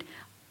doesn't need.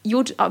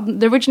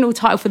 The original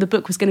title for the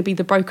book was going to be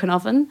The Broken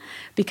Oven,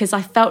 because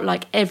I felt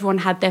like everyone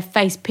had their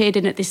face peered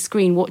in at this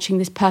screen watching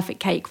this perfect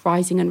cake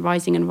rising and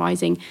rising and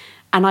rising.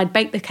 And I'd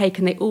baked the cake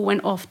and they all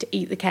went off to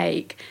eat the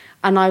cake.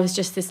 And I was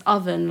just this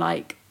oven,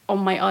 like, on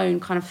my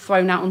own, kind of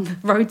thrown out on the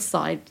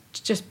roadside,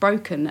 just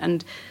broken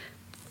and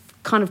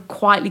kind of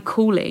quietly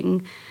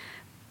cooling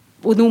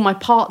with all my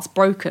parts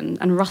broken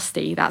and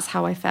rusty. That's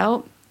how I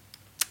felt.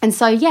 And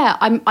so,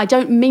 I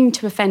don't mean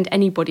to offend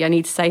anybody. I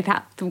need to say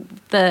that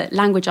the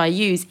language I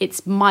use,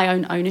 it's my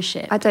own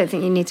ownership. I don't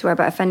think you need to worry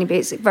about offending, but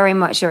it's very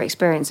much your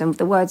experience. And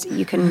the words,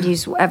 you can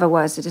use whatever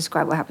words to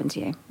describe what happened to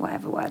you,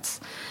 whatever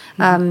words.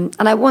 And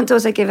I want to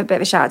also give a bit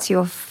of a shout out to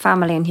your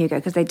family and Hugo,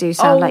 because they do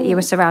sound like you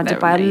were surrounded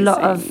by a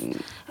lot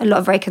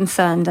of very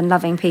concerned and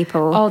loving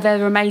people. Oh,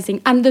 they're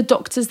amazing. And the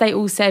doctors, they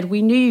all said,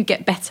 we knew you'd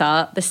get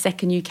better the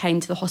second you came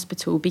to the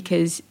hospital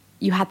because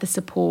you had the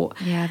support.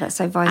 Yeah, that's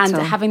so vital.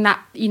 And having that,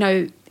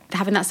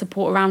 having that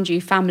support around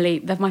you,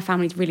 my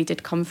family really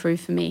did come through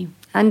for me.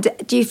 And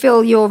do you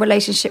feel your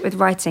relationship with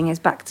writing is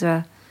back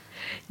to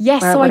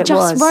Yes, so what I it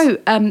just was.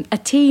 wrote a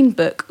teen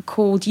book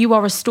called You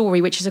Are a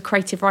Story, which is a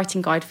creative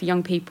writing guide for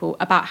young people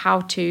about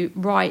how to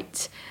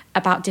write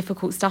about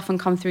difficult stuff and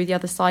come through the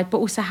other side, but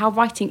also how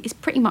writing is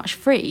pretty much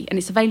free and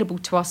it's available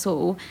to us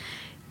all.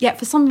 Yet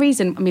for some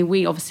reason, I mean,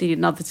 we obviously did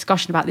another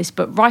discussion about this,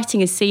 but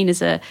writing is seen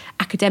as a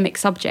academic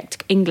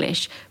subject,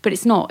 English, but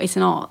it's not. It's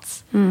an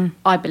art,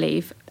 I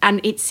believe.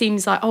 And it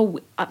seems like,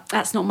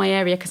 that's not my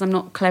area because I'm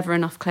not clever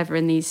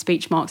in these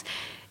speech marks.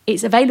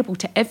 It's available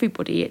to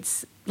everybody.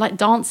 It's like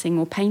dancing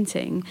or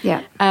painting.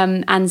 Yeah.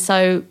 And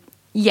so,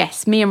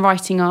 yes, me and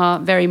writing are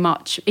very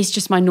much, it's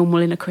just my normal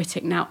inner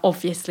critic now.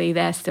 Obviously,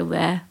 they're still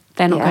there.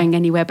 They're not going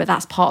anywhere, but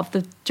that's part of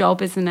the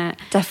job, isn't it?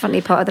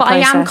 Definitely part of the but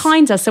process. I am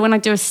kinder. So when I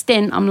do a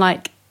stint, I'm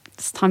like,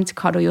 it's time to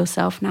cuddle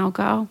yourself now,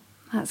 girl.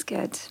 That's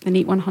good. And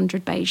eat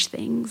 100 beige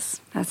things.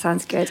 That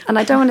sounds good. And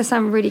I don't want to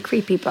sound really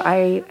creepy, but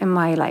in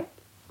my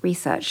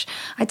research,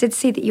 I did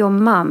see that your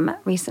mum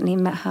recently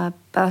met her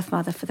birth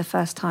mother for the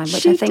first time,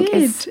 which I think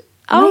is amazing.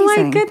 Oh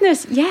my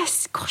goodness.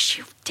 Yes. Gosh,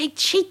 she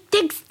digs deep.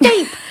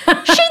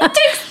 She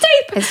digs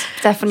deep. It's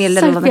definitely a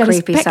little on the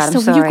creepy side,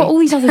 I'm sorry. You've got all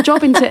these other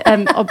jobs into...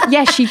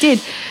 yes, she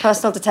did.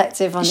 Personal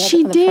detective on the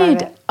She on the did.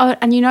 private.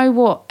 And you know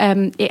what?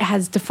 It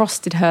has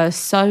defrosted her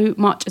so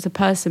much as a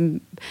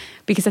person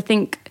because I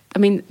think... I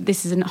mean,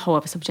 this is a whole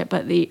other subject,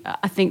 but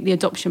I think the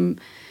adoption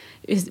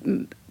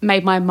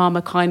made my mum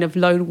a kind of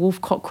lone wolf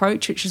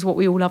cockroach, which is what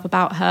we all love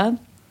about her.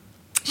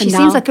 She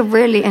seems like a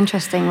really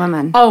interesting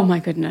woman. Oh, my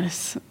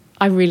goodness.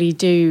 I really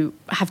do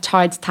have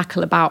tried to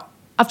tackle about...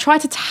 I've tried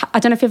to... I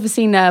don't know if you've ever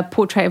seen a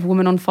Portrait of a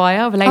Woman on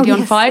Fire, of a lady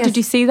on fire. Yes. Did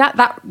you see that?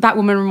 That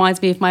woman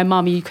reminds me of my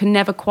mum. You can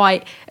never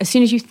quite... As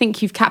soon as you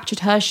think you've captured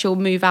her, she'll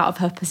move out of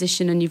her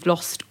position and you've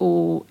lost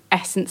all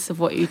essence of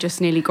what you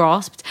just nearly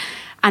grasped.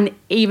 And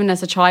even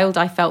as a child,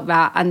 I felt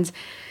that. And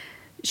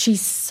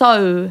she's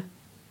so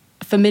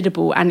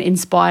formidable and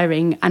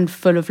inspiring and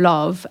full of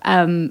love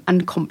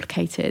and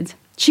complicated.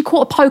 She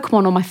caught a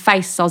Pokemon on my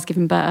face as I was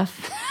giving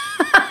birth.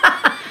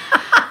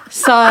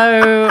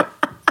 So,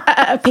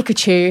 a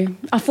Pikachu.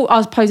 I thought I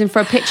was posing for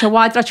a picture.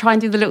 Why did I try and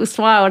do the little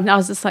smile? And I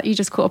was just like, you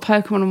just caught a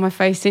Pokemon on my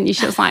face, didn't you?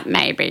 She was like,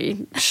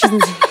 maybe. She's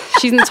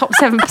in the top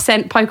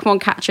 7%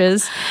 Pokemon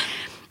catchers.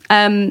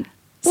 In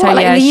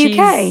the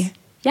UK?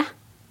 Yeah.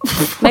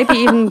 Maybe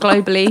even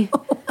globally.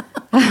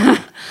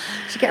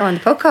 Should get her on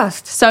the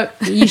podcast. So,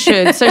 you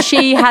should. So,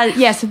 she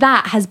has... so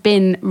that has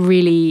been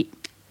really...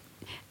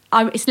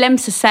 it's Lem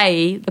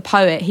Sasay, the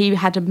poet. He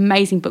had an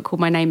amazing book called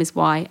My Name Is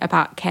Why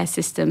about care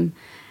system.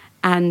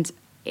 And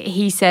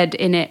he said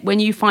in it, when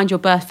you find your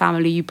birth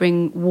family, you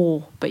bring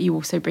war, but you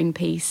also bring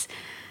peace.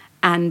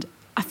 And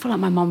I feel like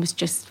my mum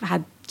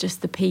had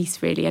the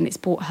peace, really, and it's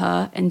brought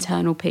her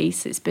internal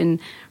peace. It's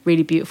been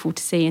really beautiful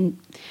to see. And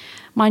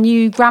my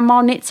new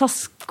grandma knits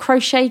us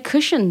crochet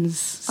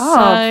cushions. Oh,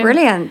 so,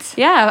 brilliant.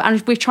 Yeah,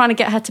 and we're trying to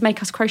get her to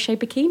make us crochet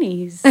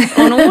bikinis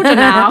on order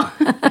now.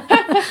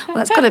 Well,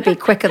 that's got to be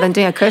quicker than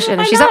doing a cushion.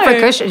 If she's up for a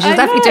cushion, she's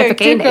definitely do a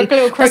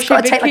bikini. It's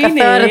got to take like a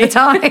third of the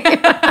time.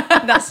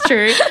 That's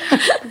true.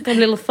 A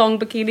little thong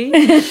bikini.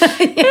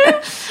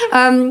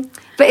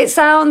 But it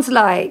sounds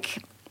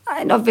like,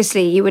 and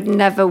obviously you would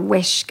never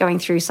wish going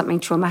through something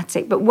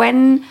traumatic, but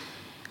when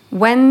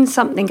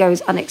something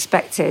goes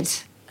unexpected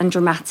and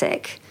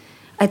dramatic,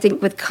 I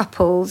think with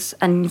couples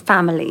and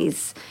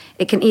families,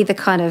 it can either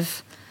kind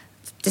of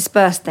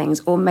disperse things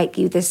or make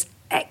you this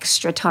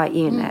extra tight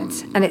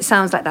unit. And it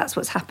sounds like that's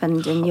what's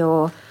happened in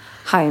your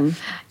home.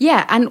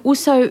 Yeah, and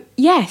also,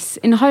 yes,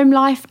 in home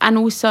life and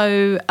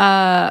also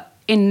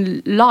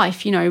in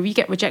life, you know, you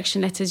get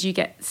rejection letters, you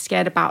get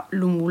scared about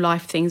normal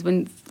life things.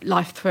 When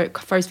life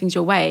throws things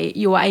your way,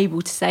 you are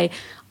able to say,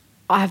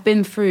 I have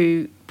been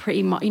through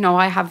pretty much, you know,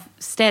 I have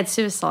stared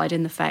suicide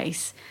in the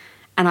face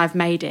and I've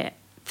made it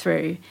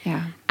through.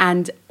 Yeah.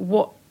 And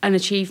what an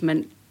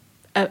achievement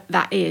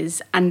that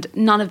is. And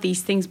none of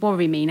these things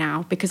worry me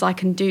now because I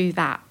can do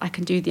that. I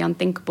can do the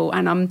unthinkable.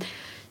 And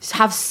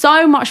have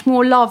so much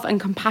more love and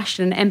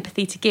compassion and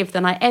empathy to give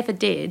than I ever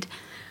did.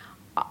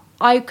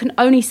 I can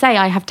only say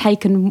I have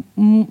taken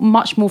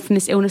much more from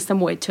this illness than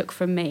what it took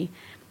from me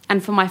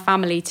and from my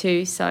family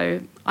too.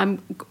 So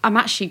I'm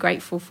actually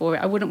grateful for it.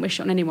 I wouldn't wish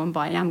it on anyone,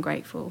 but I am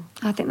grateful.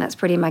 I think that's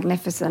pretty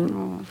magnificent.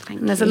 Oh, thank you.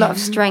 And there's a lot of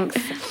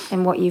strength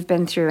in what you've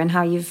been through and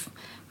how you've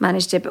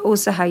managed it, but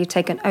also how you've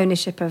taken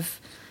ownership of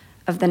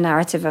the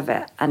narrative of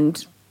it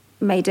and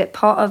made it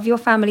part of your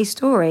family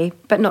story,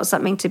 but not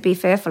something to be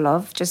fearful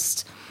of,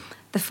 just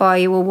the fire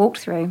you all walked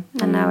through,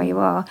 and now you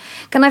are.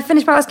 Can I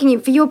finish by asking you,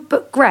 for your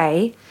book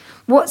Grey,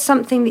 what's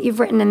something that you've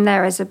written in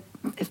there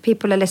if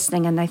people are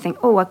listening and they think,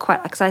 oh,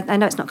 because I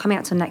know it's not coming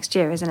out till next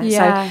year, isn't it?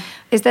 Yeah. So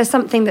is there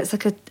something that's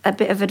like a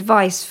bit of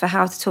advice for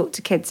how to talk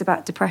to kids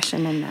about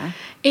depression in there?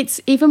 It's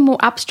even more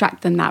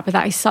abstract than that, but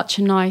that is such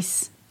a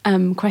nice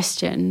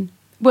question.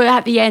 Well,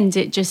 at the end,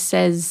 it just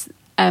says,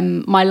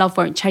 my love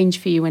won't change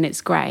for you when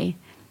it's grey.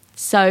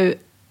 So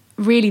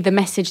really the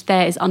message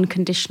there is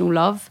unconditional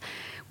love.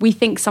 We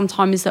think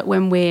sometimes that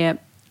when we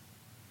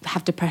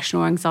have depression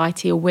or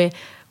anxiety or we've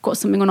got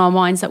something on our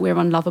minds that we're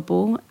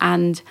unlovable,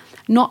 and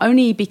not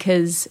only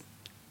because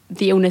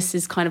the illness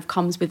is kind of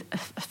comes with,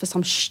 for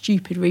some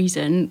stupid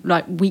reason,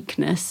 like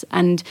weakness,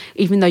 and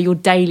even though you're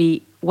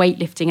daily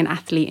weightlifting an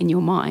athlete in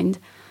your mind,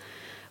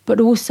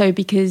 but also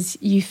because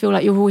you feel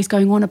like you're always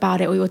going on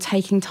about it, or you're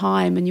taking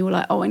time and you're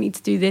like, oh, I need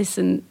to do this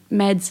and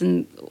meds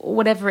and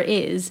whatever it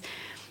is.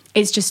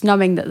 It's just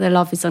knowing that the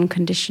love is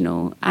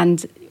unconditional,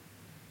 and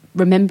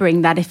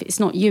remembering that if it's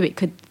not you, it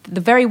could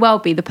very well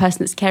be the person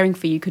that's caring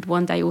for you could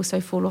one day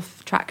also fall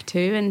off track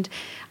too, and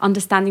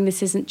understanding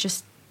this isn't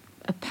just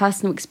a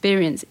personal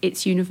experience,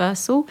 it's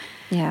universal.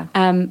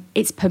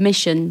 It's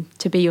permission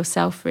to be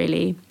yourself,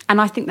 really.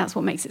 And I think that's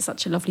what makes it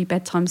such a lovely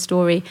bedtime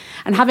story.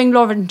 And having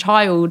Lauren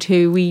Child,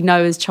 who we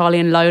know as Charlie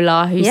and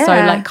Lola, who's so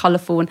like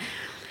colourful, and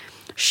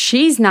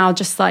she's now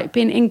just like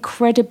been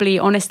incredibly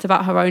honest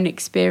about her own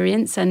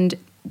experience, and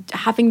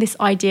having this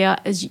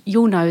idea, as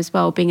you'll know as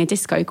well, being a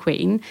disco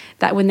queen,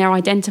 that when they're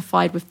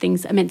identified with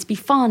things that are meant to be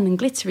fun and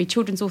glittery,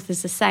 children's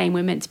authors the same,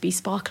 we're meant to be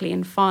sparkly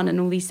and fun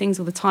and all these things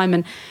all the time,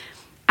 and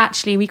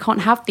actually we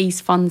can't have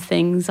these fun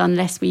things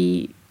unless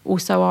we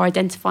also are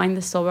identifying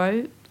the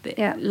sorrow.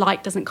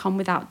 Light doesn't come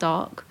without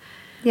dark.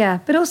 Yeah,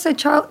 but also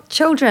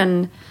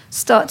children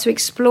start to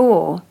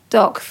explore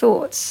dark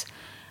thoughts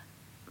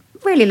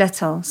really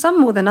little, some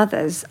more than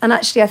others. And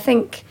actually I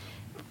think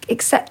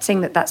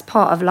accepting that that's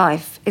part of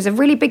life is a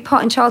really big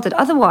part in childhood.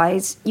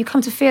 Otherwise, you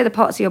come to fear the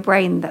parts of your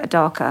brain that are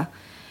darker,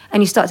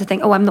 and you start to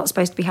think, oh, I'm not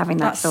supposed to be having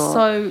that thought. That's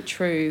so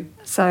true.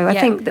 So I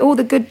think that all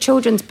the good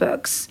children's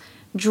books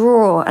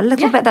draw a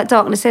little bit of that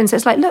darkness in. So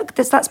it's like, look,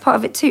 that's part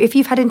of it too. If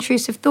you've had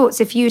intrusive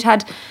thoughts, if you'd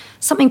had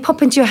something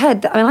pop into your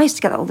head, I used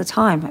to get that all the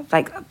time,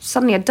 like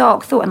suddenly a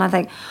dark thought, and I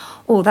think,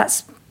 oh,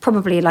 that's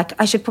probably like,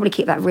 I should probably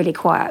keep that really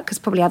quiet, because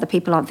probably other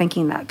people aren't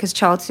thinking that, because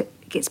childhood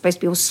it's supposed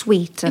to be all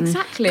sweet and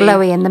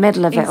glowy in the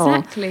middle of it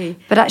all.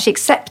 But actually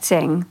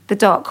accepting the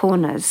dark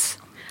corners.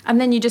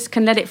 And then you just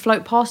can let it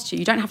float past you.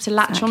 You don't have to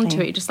latch onto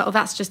it. You're just like, oh,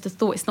 that's just a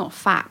thought. It's not a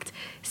fact.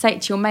 Say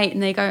it to your mate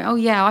and they go, oh,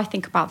 yeah, I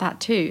think about that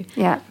too.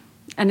 Yeah.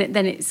 And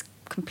then it's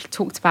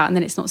talked about, and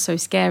then it's not so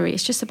scary.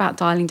 It's just about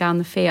dialing down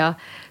the fear.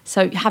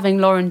 So having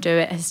Lauren do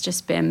it has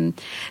just been...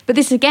 But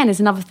this, again, is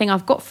another thing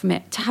I've got from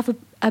it. To have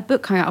a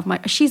book coming out of my...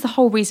 She's the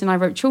whole reason I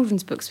wrote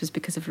children's books, was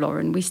because of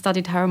Lauren. We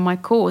studied her in my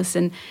course,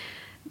 and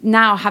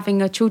now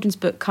having a children's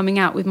book coming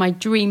out with my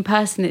dream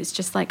person, it's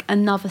just like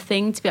another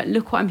thing to be like,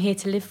 look what I'm here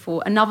to live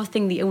for. Another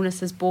thing the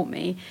illness has brought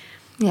me.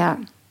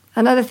 Yeah.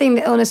 Another thing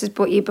the illness has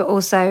brought you, but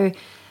also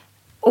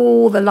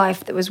all the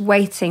life that was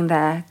waiting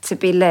there to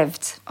be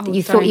lived that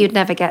you thought you'd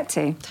never get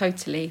to.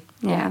 Totally.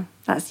 Yeah.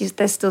 That's just,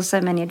 there's still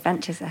so many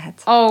adventures ahead.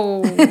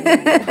 Oh.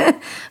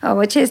 Oh,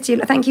 well, cheers to you.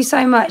 Thank you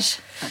so much.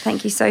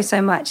 Thank you so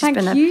much. Thank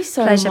it's been you a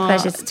so pleasure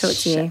much. to talk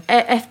to you.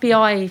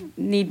 FBI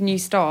need new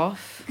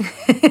staff.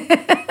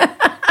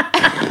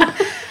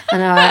 I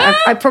know,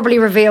 I probably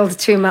revealed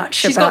too much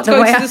She's about got to the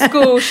go way to the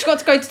school. She's got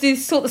to go to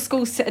sort the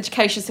school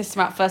education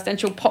system out first, then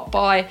she'll pop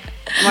by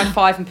my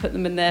 5 and put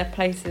them in their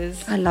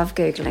places. I love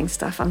Googling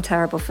stuff. I'm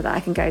terrible for that.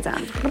 I can go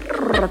down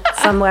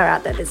somewhere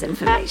out there there's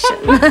information.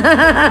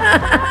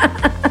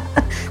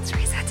 It's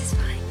very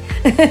satisfying.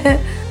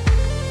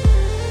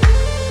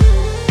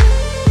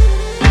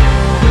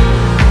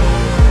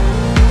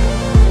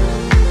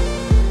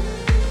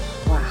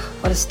 Wow,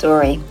 what a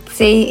story.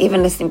 See,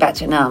 even listening back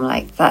to it now, I'm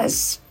like, that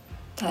is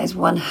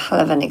one hell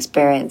of an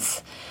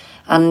experience.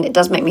 And it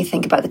does make me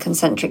think about the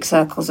concentric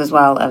circles as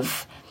well,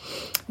 of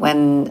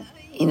when,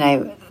 you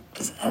know,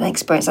 an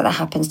experience like that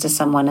happens to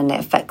someone and it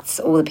affects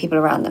all the people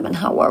around them, and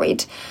how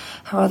worried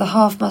her other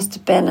half must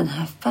have been, and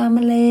her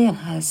family and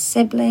her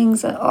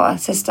siblings or her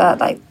sister,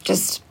 like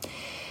just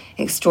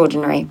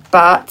extraordinary.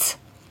 But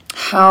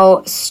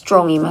how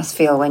strong you must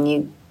feel when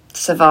you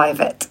survive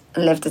it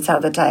and live to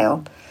tell the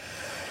tale.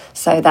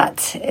 So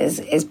that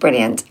is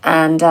brilliant.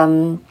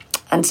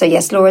 And so,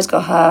 yes, Laura's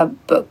got her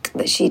book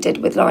that she did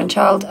with Lauren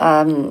Child,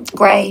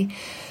 Grey,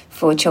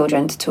 for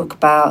children, to talk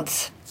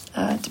about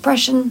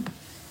depression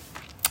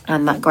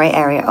and that grey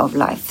area of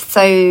life.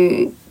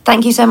 So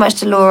thank you so much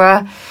to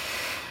Laura.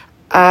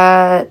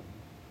 I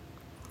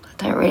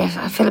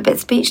feel a bit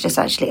speechless,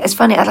 actually. It's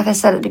funny, like I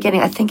said at the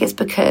beginning, I think it's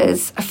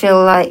because I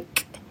feel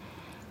like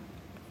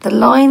the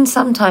line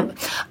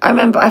sometimes... I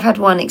remember I've had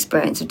one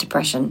experience of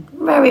depression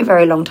very,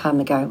 very long time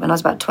ago, when I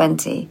was about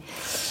 20.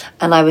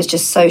 And I was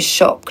just so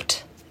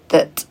shocked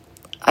that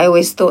I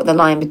always thought the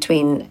line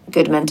between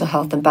good mental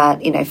health and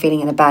bad, you know,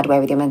 feeling in a bad way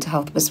with your mental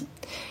health was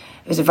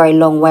a very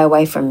long way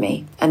away from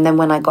me. And then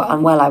when I got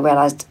unwell, I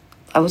realised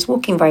I was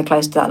walking very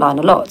close to that line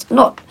a lot.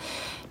 Not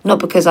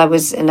because I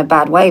was in a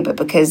bad way, but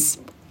because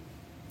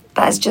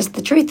that's just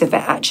the truth of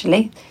it,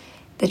 actually.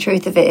 The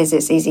truth of it is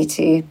it's easy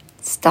to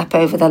step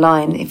over the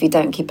line if you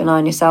don't keep an eye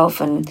on yourself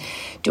and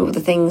do all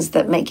the things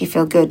that make you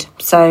feel good.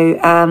 So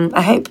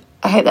I hope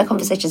that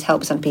conversation has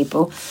helped some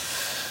people.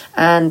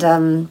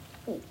 And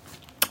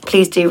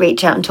please do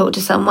reach out and talk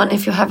to someone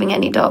if you're having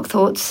any dark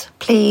thoughts.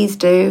 Please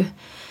do.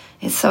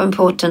 It's so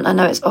important. I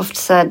know it's oft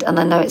said, and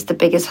I know it's the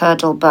biggest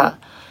hurdle, but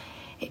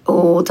it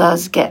all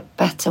does get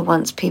better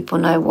once people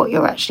know what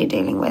you're actually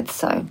dealing with.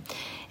 So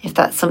if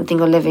that's something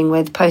you're living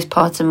with,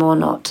 postpartum or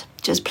not.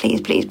 Just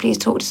please, please, please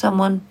talk to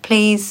someone.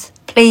 Please,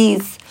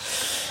 please.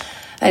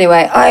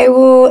 Anyway, I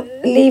will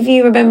leave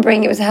you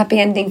remembering it was a happy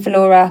ending for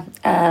Laura.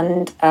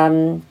 And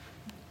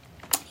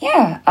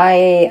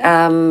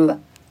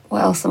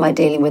what else am I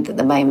dealing with at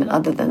the moment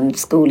other than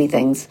schooly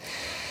things?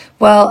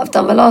 Well, I've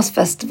done my last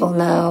festival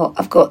now.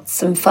 I've got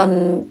some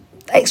fun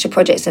extra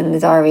projects in the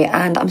diary,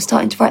 and I'm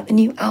starting to write the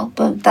new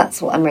album. That's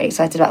what I'm really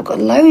excited about. I've got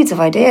loads of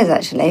ideas,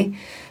 actually.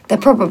 They're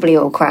probably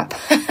all crap.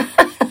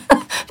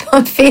 But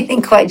I'm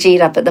feeling quite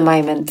G'd up at the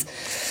moment.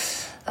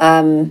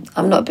 I'm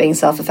not being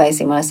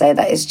self-effacing when I say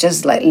that. It's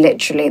just like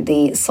literally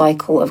the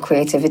cycle of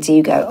creativity.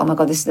 You go, oh my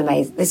God, this is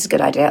amazing. This is a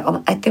good idea.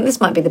 I think this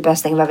might be the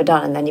best thing I've ever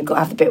done. And then you've got to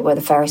have the bit where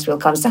the Ferris wheel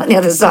comes down the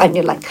other side and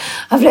you're like,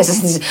 I've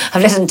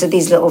listened to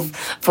these little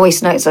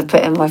voice notes I've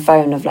put in my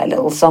phone of like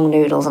little song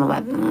noodles. And I'm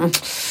like,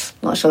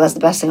 not sure that's the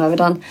best thing I've ever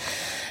done.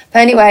 But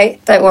anyway,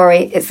 don't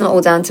worry. It's not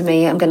all down to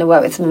me. I'm going to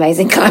work with some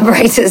amazing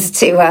collaborators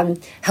to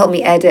help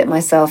me edit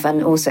myself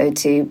and also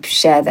to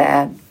share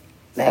their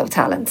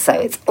talents. So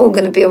it's all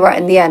going to be all right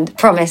in the end,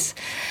 promise.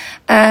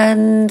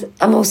 And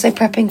I'm also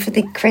prepping for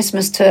the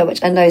Christmas tour,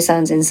 which I know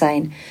sounds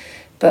insane,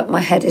 but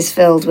my head is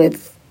filled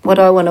with what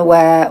I want to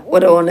wear,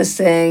 what I want to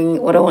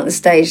sing, what I want the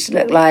stage to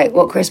look like,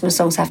 what Christmas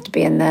songs have to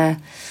be in there.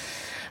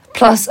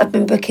 Plus, I've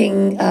been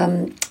booking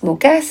more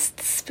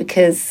guests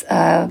because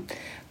we're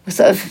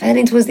sort of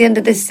heading towards the end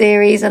of this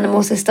series, and I'm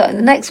also starting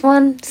the next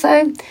one.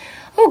 So,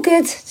 all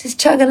good, just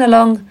chugging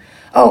along.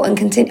 Oh, and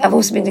continue. I've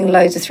also been doing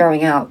loads of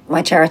throwing out.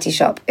 My charity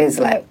shop is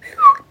like,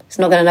 it's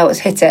not going to know what's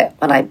hit it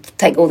when I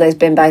take all those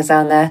bin bags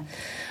down there.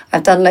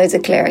 I've done loads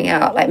of clearing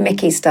out, like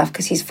Mickey's stuff,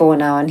 because he's 4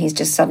 now and he's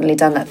just suddenly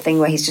done that thing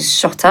where he's just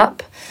shot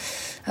up.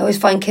 I always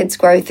find kids'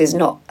 growth is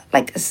not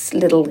like a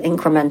little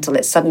incremental.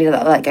 It's suddenly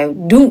like go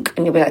dunk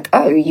and you'll be like,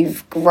 oh,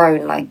 you've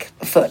grown like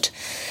a foot.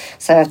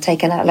 So I've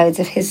taken out loads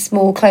of his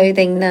small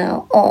clothing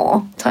now.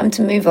 Oh, time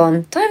to move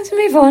on.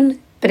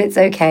 But it's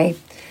okay.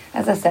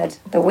 As I said,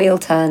 the wheel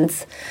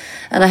turns.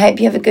 And I hope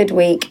you have a good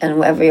week and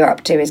whatever you're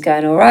up to is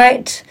going all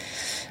right.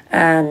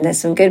 And there's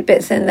some good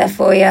bits in there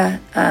for you.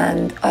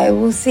 And I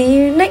will see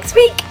you next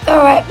week. All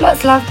right, lots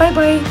of love.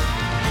 Bye-bye.